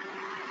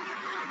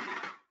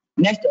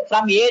 Next,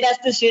 from A dash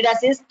to C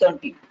dash is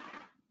 20.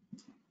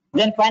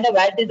 Then find out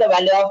what is the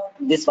value of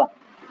this one.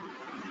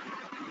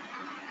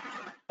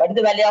 What is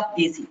the value of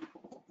DC?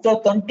 So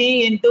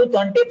 20 into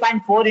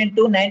 20.4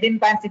 into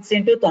 19.6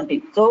 into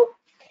 20. So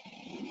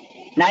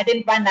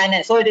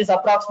 19.99. So it is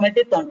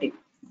approximately 20.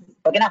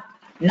 Okay now.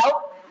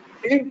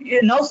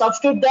 Now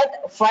substitute that,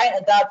 find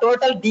the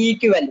total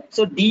DEQ value.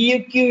 So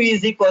DEQ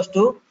is equals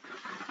to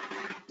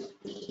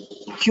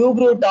cube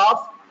root of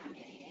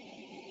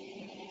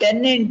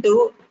 10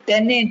 into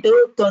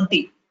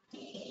 20.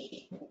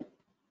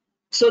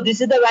 So this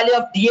is the value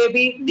of DAB,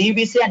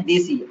 DBC and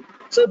DCA.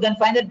 So then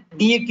find the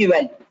DEQ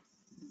value.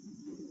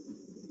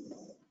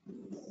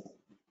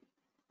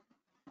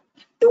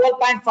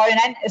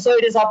 12.59. So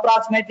it is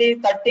approximately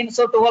 13.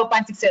 So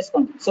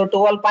 12.6. So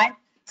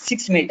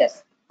 12.6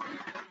 meters.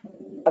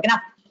 Okay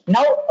now.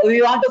 Now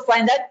we want to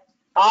find that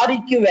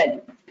REQ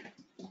value.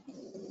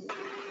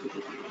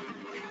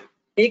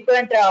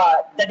 Equivalent,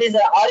 that is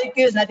REQ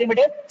is nothing but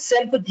a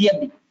self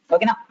GMD.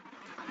 Okay now.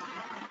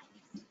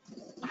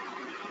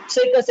 So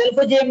ఇక్కడ self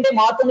GMD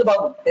మారుతుంది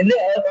బాబు.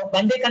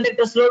 బండి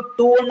conductors లో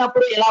 2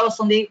 ఉన్నప్పుడు ఎలా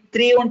వస్తుంది,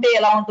 3 ఉంటే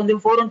ఎలా ఉంటుంది,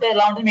 4 ఉంటే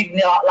ఎలా ఉంటుంది, మీకు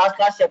లాస్ట్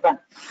క్లాస్ చెప్పాను.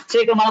 సో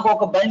ఇక్కడ మనకు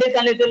ఒక బండి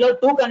కండక్టర్ లో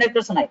 2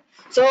 కండక్టర్స్ ఉన్నాయి.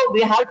 So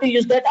we have to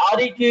use that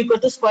REQ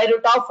equal to square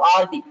root of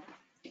RD.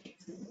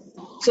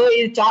 So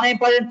ఇది చాలా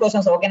ఇంపార్టెంట్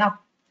క్వశ్చన్స్. ఓకేనా.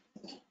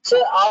 So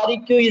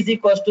REQ is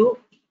equals to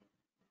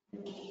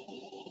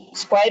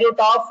square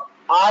root of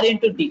R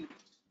into D.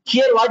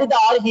 Here what is the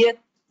R here?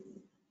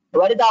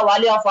 What is the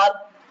value of R?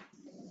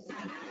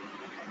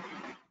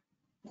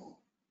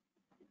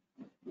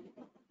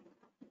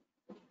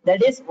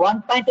 That is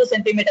 1.2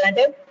 centimeter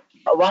అంటే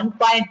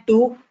 1.2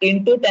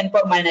 into 10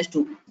 power minus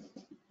 2.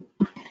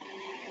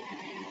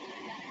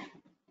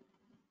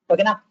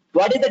 Okay now,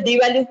 what is the D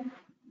value?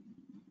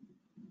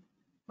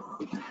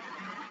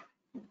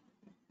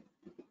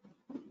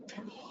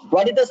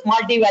 What is the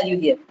small d value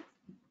here?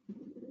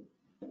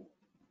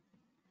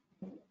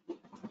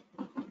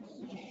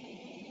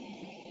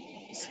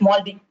 Small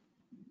d.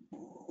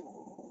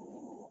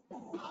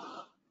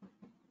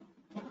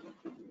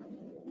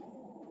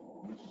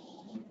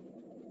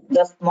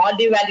 the small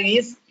d value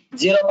is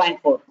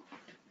 0.4.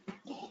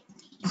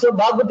 So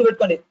బాగా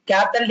గుర్తుపెట్టుకోండి,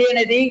 capital D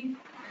అనేది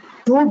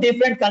two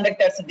different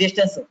conductors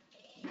distance,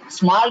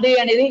 small D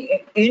అనేది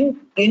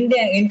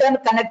inter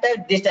connected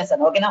distance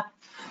అని, ఓకేనా.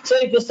 So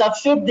if you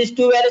substitute this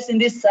two values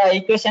in this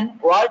equation,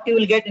 what you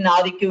will get in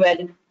Req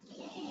value?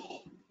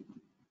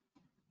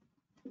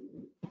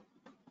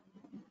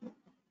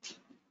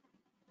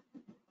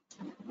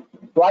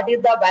 What is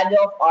the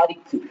value of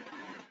Req?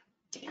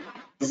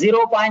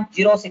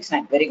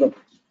 0.069. Very good.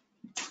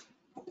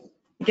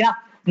 Okay.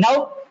 Now,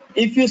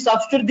 if you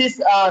substitute this,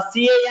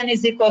 CAN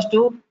is equals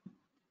to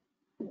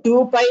 2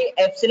 pi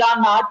epsilon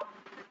naught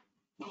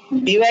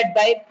divided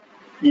by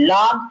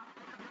log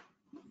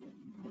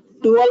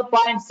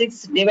 12.6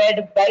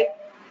 divided by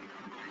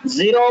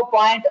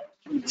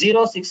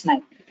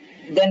 0.069.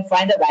 Then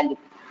find the value.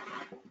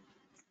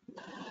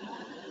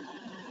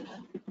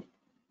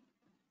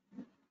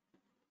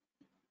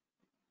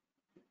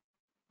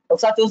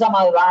 ఒకసారి చూసాం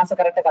answer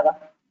correct కదా.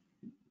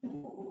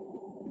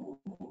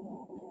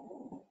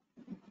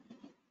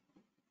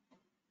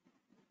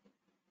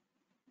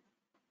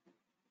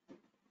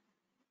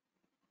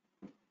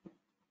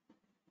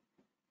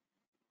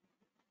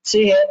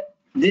 See here,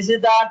 this is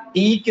the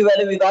DEQ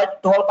value we got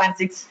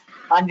 12.6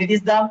 and it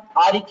is the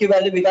REQ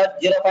value we got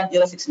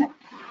 0.069.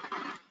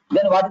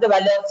 Then what is the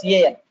value of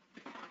CAN?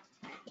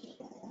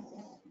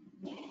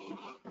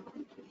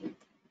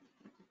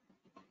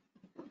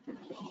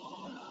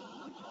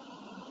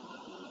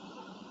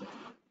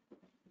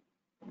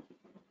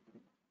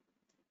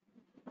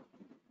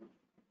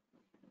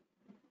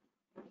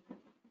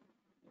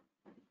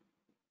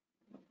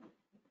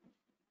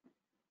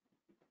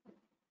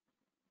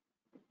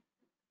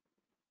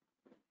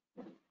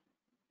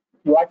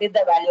 What is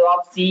the value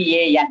of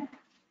CAN?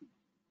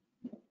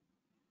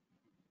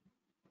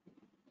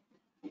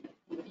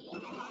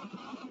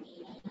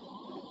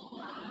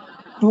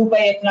 Two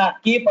pi epsilon.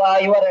 Keep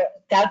your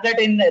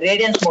calculator in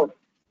radians mode.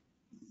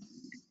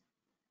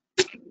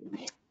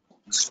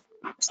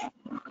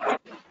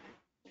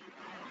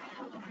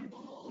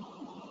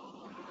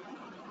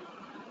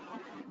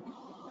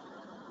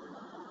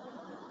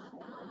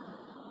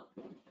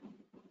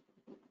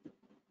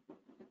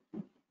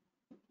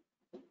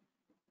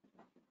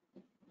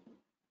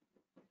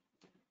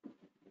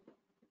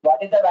 What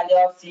is the value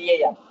of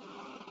CAN?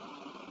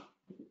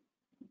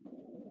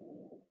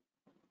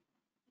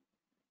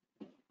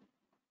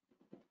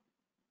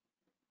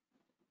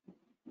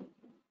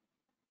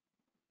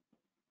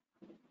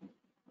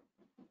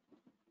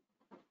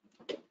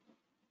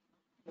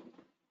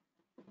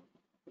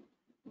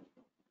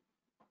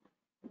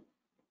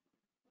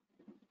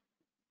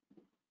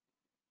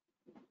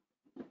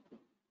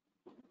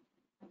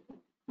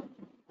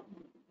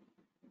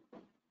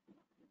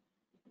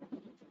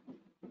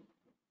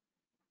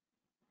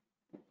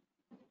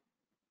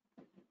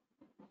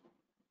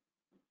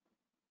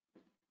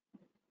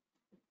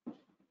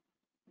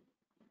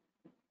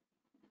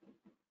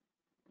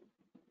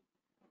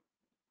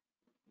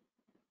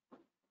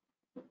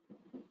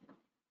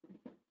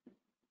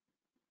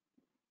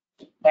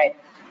 Right,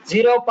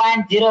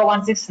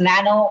 0.016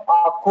 nano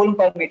coulomb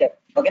per meter.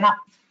 ఓకేనా.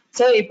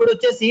 So ఇప్పుడు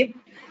వచ్చేసి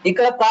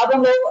ఇక్కడ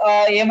problem లో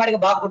ఏమడిగా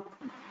బాగా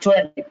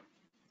చూడండి.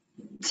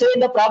 So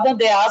in the problem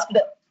they asked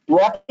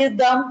what is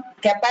the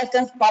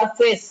capacitance per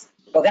face,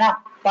 ఓకేనా,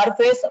 per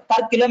face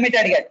per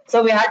kilometre అడిగాడు. So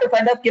we have to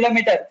find the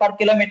kilometre per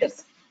kilometres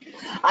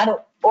and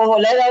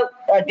లేదా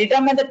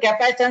determine the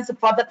capacitance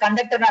for the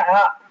conductor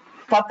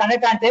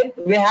అంటే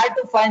we have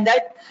to find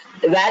that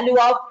value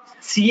of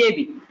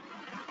CAB,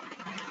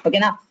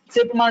 ఓకేనా. So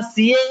ఇప్పుడు మన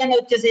CAN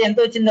వచ్చేసి ఎంత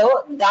వచ్చిందో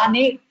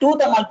దాన్ని 2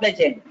 తో మల్టిప్లై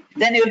చేయండి,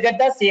 then you will get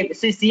the CAB.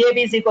 So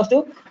CAB is equals to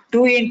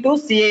 2 into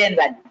CAN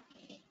value,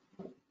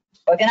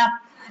 ఓకేనా.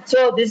 So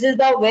this is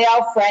the way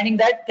of finding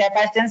that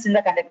capacitance in the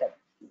conductor.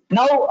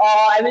 Now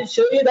I will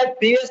show you that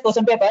previous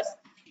question papers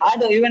and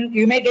even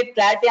you may get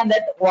clarity on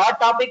that what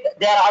topic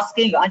they are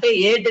asking, అంటే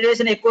ఏ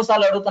derivation ఎక్కువ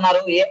సార్లు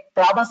అడుగుతున్నారు, ఏ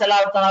problems ఎలా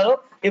అడుగుతున్నారు,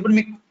 ఇప్పుడు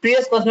మీకు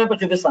previous question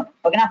paper చూపిస్తాను,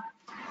 ఓకేనా.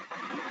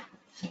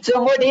 సో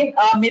ఇంకోటి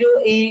మీరు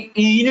ఈ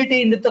యూనిట్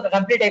ఇందుతో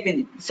కంప్లీట్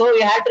అయిపోయింది. So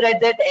you have to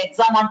right that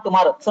exam on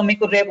tomorrow. So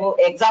మీకు రేపు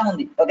ఎగ్జామ్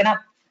ఉంది, ఓకేనా.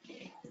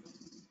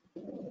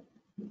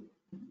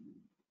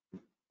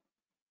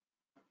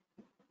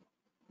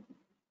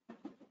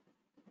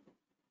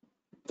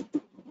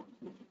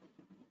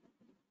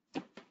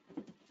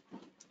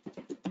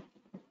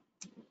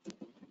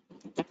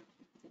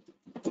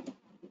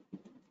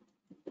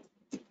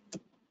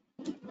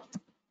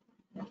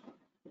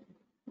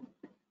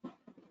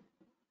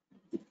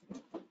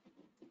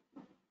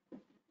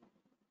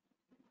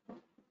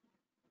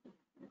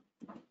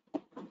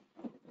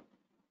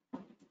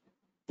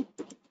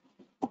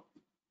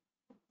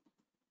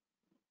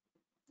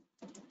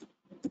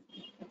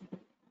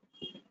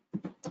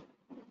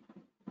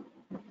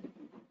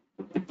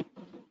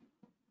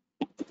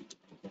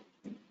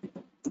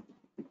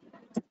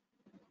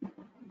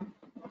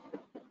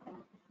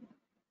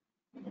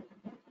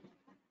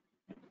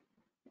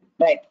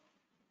 Right.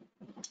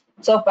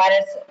 So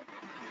Paris,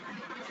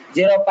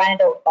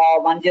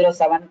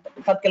 0.107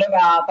 per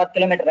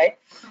kilometer, right?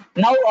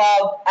 Now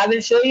I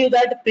will show you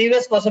that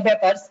previous question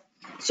papers.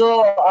 So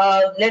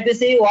let me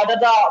see what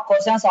are the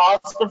questions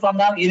asked from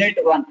the unit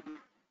 1.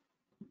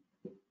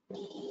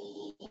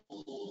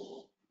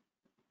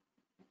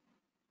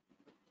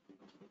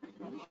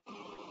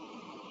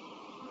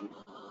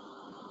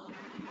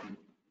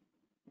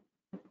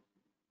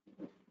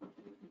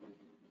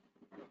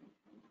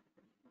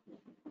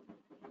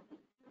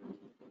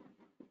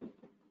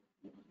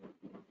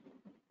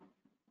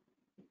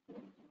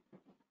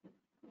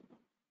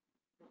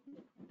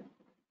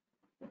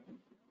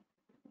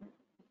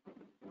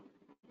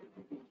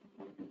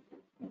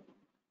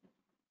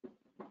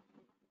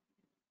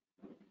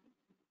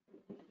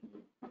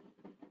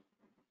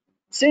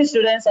 See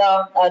students,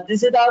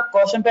 this is the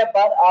question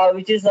paper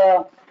which is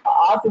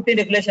R15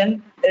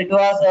 regulation. It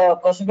was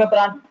question paper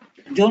on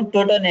June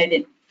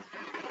 2018.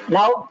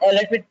 Now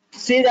let me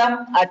see them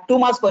two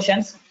marks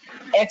questions.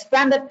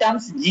 Expand the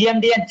terms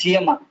GMD and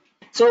GMR.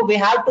 So we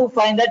have to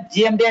find that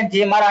GMD and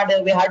GMR and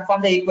we have to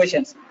form the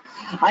equations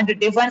and to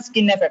define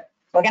skin effect.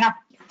 Okay na?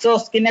 So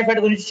skin effect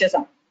గురించి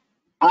చేసాం.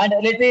 And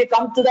let me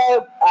come to the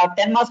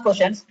 10 marks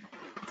questions.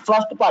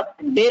 First part,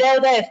 derive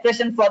the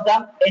expression for the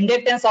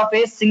inductance of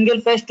a single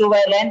phase two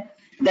wire line.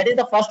 That is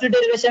the first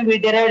derivation we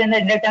derived in the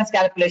inductance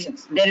calculations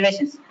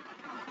derivations.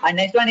 And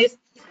next one is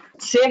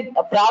same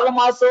problem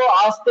also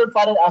asked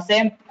for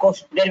same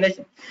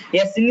derivation.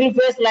 A single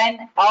phase line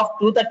of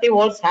 230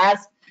 volts has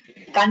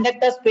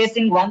conductor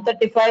spacing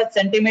 135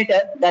 centimeter.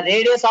 The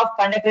radius of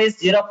conductor is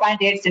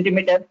 0.8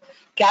 centimeter.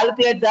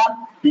 Calculate the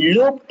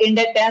loop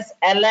inductance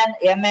ln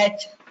mh,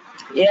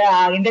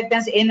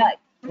 inductance in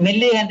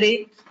millihenry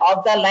of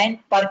the line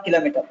per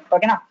kilometer.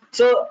 Okay na?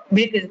 So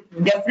మీకు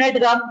definite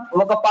గా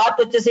ఒక part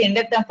వచ్చేసి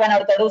inductance పైన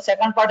అడుగుతాడు,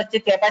 second part వచ్చి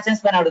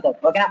capacitance పైన అడుగుతాడు.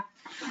 ఓకేనా?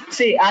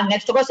 C and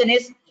next question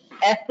is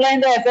explain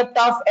the effect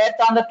of earth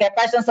on the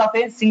capacitance of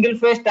a single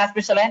phase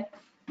transmission line.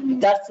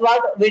 That's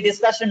what we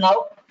discussed now.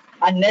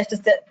 And next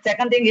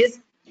second thing is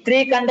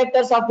three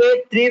conductors of a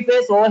three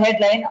phase overhead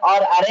line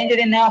are arranged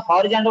in a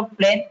horizontal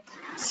plane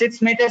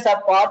 6 meters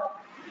apart.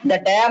 The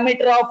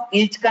diameter of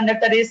each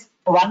conductor is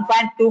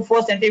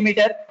 1.24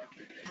 centimeter.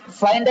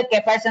 Find the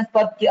capacitance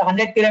per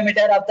 100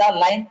 kilometer of the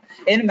line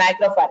in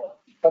microfarad.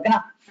 Okay na?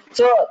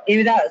 So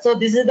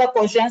this is the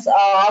questions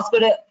asked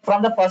from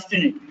the first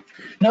unit.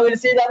 Now we'll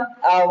see the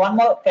one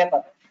more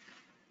paper.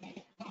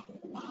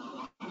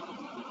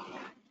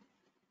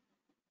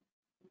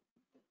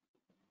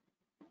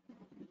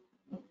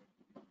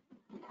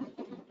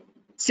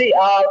 See,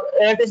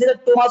 let us see the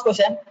two marks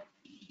question.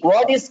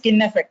 What is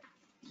skin effect?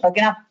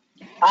 Okay na?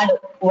 And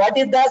what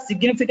is the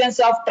significance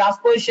of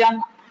transposition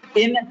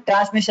in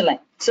transmission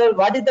line? So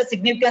what is the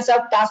significance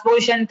of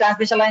transposition in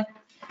transmission line?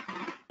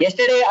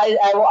 Yesterday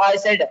I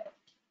said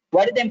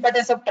what is the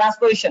importance of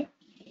transposition?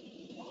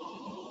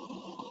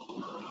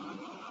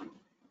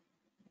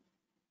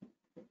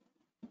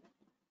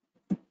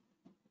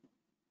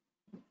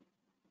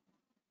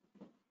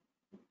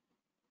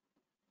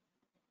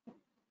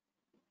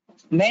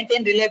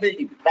 Maintain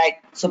reliability, right,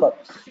 super.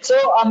 So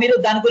మీరు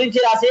దాని గురించి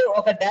రాసి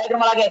ఒక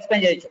diagram అలాగే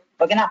explain చేయొచ్చు.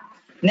 ఓకేనా?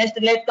 Next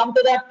let come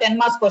to the 10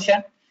 marks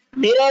question.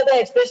 Derive the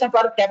expression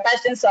for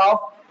capacitance of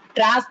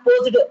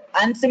transposed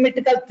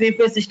unsymmetrical three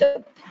phase system.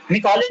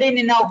 మీకు already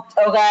నిన్న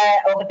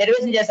ఒక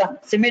డెరివేషన్ చేశాం,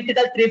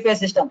 symmetrical three phase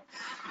system.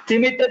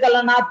 Symmetrical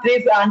అన్న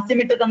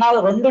అన్సిమెట్రికల్ అన్న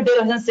రెండు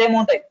డెరివేషన్ సేమ్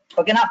ఉంటాయి.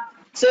 ఓకేనా?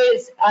 సో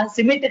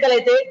సిమెట్రికల్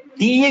అయితే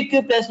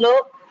డిఈక్యూ ప్లస్ లో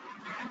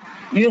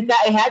you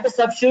have to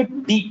substitute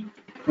d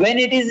when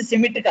it is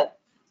symmetrical.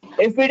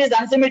 If it is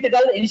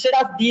unsymmetrical, instead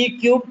of d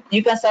cube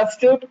you can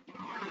substitute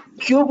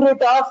cube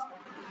root of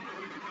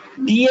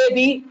dab,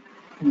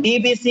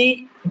 dbc,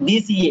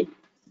 dca.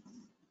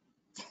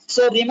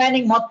 So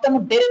remaining mottam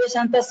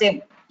derivation anta same.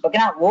 Okay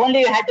na?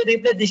 Only you have to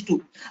replace these two.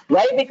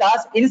 Why?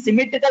 Because in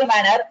symmetrical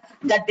manner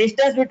the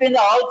distance between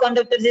the all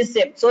conductors is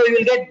same, so you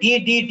will get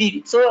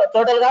d. So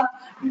total ga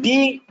d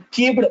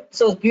cubed,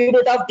 so cube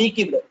root of d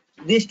cubed,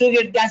 these two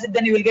get cancelled,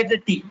 then you will get the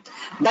t.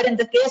 But in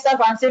the case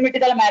of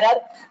unsymmetrical manner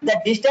the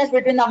distance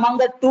between among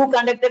the two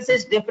conductors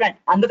is different,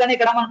 అందుకని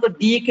ఇక్కడ మనకు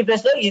d కి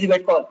plus లో ఇది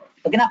పెట్టుకోవాలి.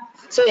 ఓకేనా?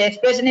 So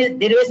expression is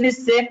derivation is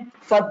same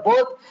for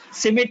both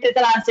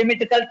symmetrical and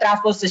unsymmetrical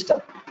transpose system.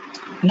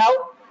 Now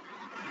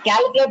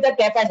calculate the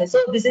capacity. So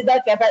this is the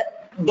capacity.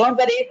 Don't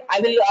worry, I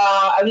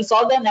will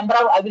solve the number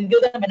of, I will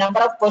give the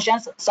number of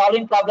questions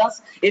solving problems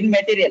in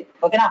material.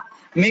 ఓకేనా?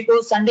 మీకు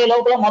Sunday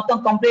లోపల మొత్తం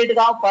complete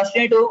గా first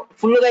unit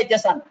full గా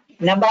ఇచ్చేస్తాను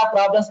number of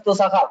problems తో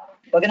సహా.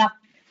 ఓకేనా?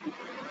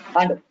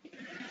 And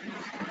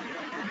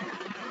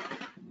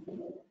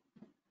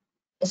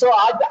so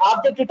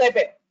objective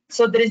type,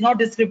 so there is no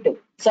descriptive.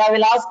 So I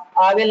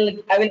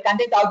will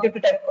conduct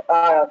objective type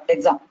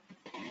exam.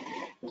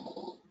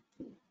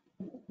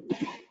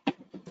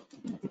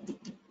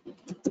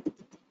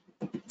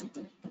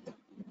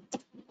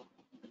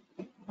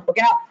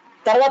 ఓకేనా?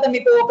 తర్వాత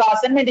మీకు ఒక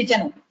అసైన్మెంట్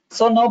ఇచ్చాను.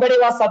 So nobody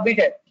was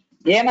submitted.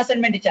 ఏం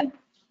అసైన్మెంట్ ఇచ్చాను?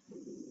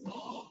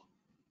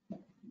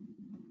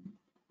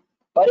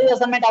 What is the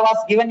assignment I was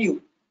given you?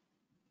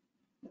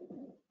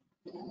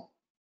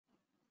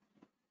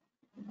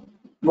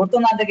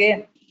 గుర్తుంది అందుకే.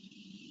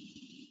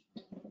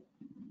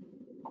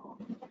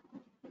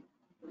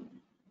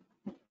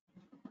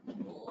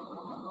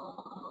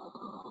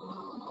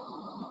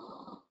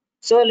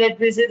 So let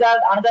me see the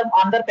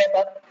another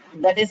paper,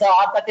 that is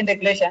R13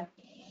 regulation.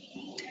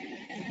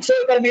 So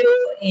ఇక్కడ మీరు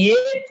ఏ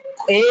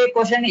ఏ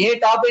క్వశ్చన్ ఏ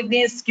టాపిక్ ని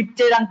స్కిప్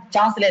చేయడానికి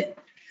ఛాన్స్ లేదు.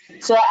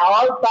 So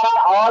all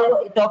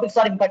topics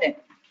are important.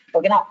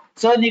 ఓకేనా.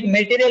 సో నీకు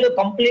మెటీరియల్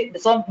కంప్లీట్.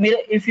 సో మీరు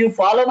if you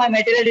follow my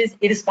material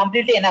it is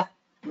completely enough.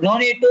 No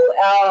need to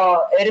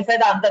verify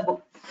the under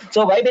book. So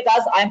why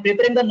because I'm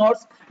preparing the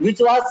notes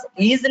which was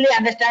easily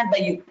understand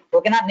by you.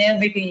 ఓకేనా. నేను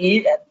మీకు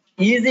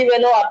easy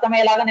వేలో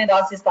అర్థమయ్యేలాగా నేను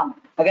రాసిస్తాను.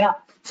 ఓకేనా.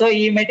 So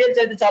ఈ materials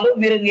అయితే చాలు,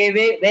 మీరు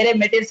వేరే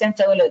మెటీరియల్స్ ఏం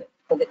చదవలేదు.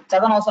 ఓకే,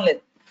 చదవనవసరం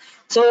లేదు.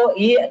 సో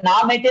ఈ నా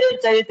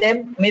మెటీరియల్ చదివితే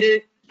మీరు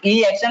ఈ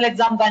ఎక్స్టర్నల్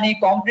ఎగ్జామ్ కానీ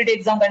కాంపిటేటివ్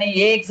ఎగ్జామ్ కానీ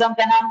ఏ ఎగ్జామ్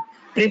కైనా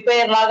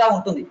ప్రిపేర్ లాగా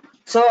ఉంటుంది.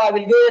 So I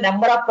will give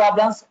number of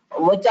problems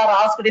which are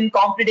asked in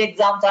competitive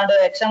exams and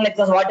external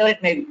exams what ever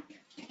it may be.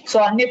 So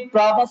అన్ని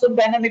ప్రాబ్లమ్స్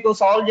పైన మీకు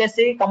సాల్వ్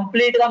చేసి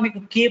కంప్లీట్ గా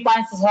మీకు కీ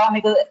పాయింట్స్ సహా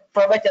మీకు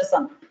ప్రొవైడ్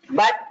చేస్తాను.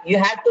 But you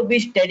have to be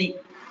study.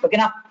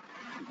 ఓకేనా.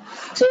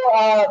 So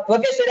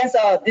okay students,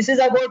 this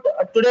is about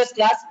today's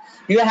class.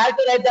 You have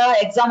to right the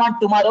exam on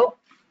tomorrow.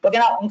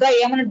 ఓకేనా. ఇంకా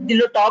ఏమైనా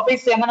దీనిలో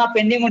టాపిక్స్ ఏమైనా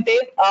పెండింగ్ ఉంటే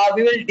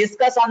we will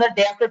discuss on the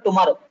day after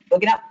tomorrow.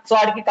 ఓకేనా. So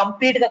వాడికి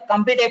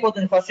complete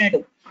అయిపోతుంది ఫస్ట్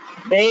యూనిట్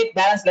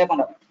బ్యాలెన్స్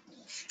లేకుండా.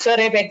 సో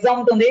రేపు ఎగ్జామ్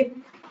ఉంటుంది.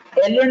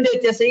 ఎల్లుండి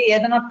వచ్చేసి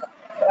ఏదైనా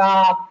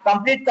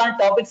కంప్లీట్ కాని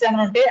టాపిక్స్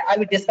ఏమైనా ఉంటే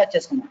అవి డిస్కస్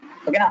చేసుకుందాం.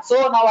 ఓకేనా. So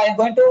now I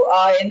going to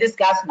end this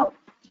class now.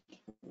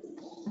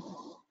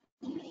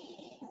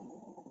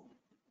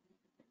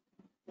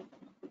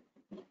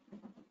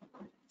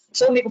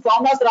 So మీకు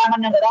ఫార్ములాస్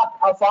రామన్నాను కదా,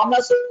 ఆ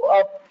ఫార్ములాస్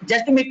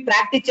జస్ట్ మీకు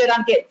ప్రాక్టీస్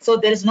చేయడానికే. So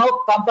there is no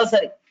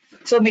compulsory.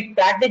 So మీకు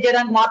ప్రాక్టీస్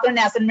చేయడానికి మాత్రం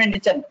నేను అసైన్మెంట్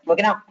ఇచ్చాను.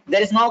 ఓకేనా.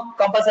 There is no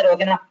compulsory.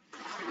 ఓకేనా.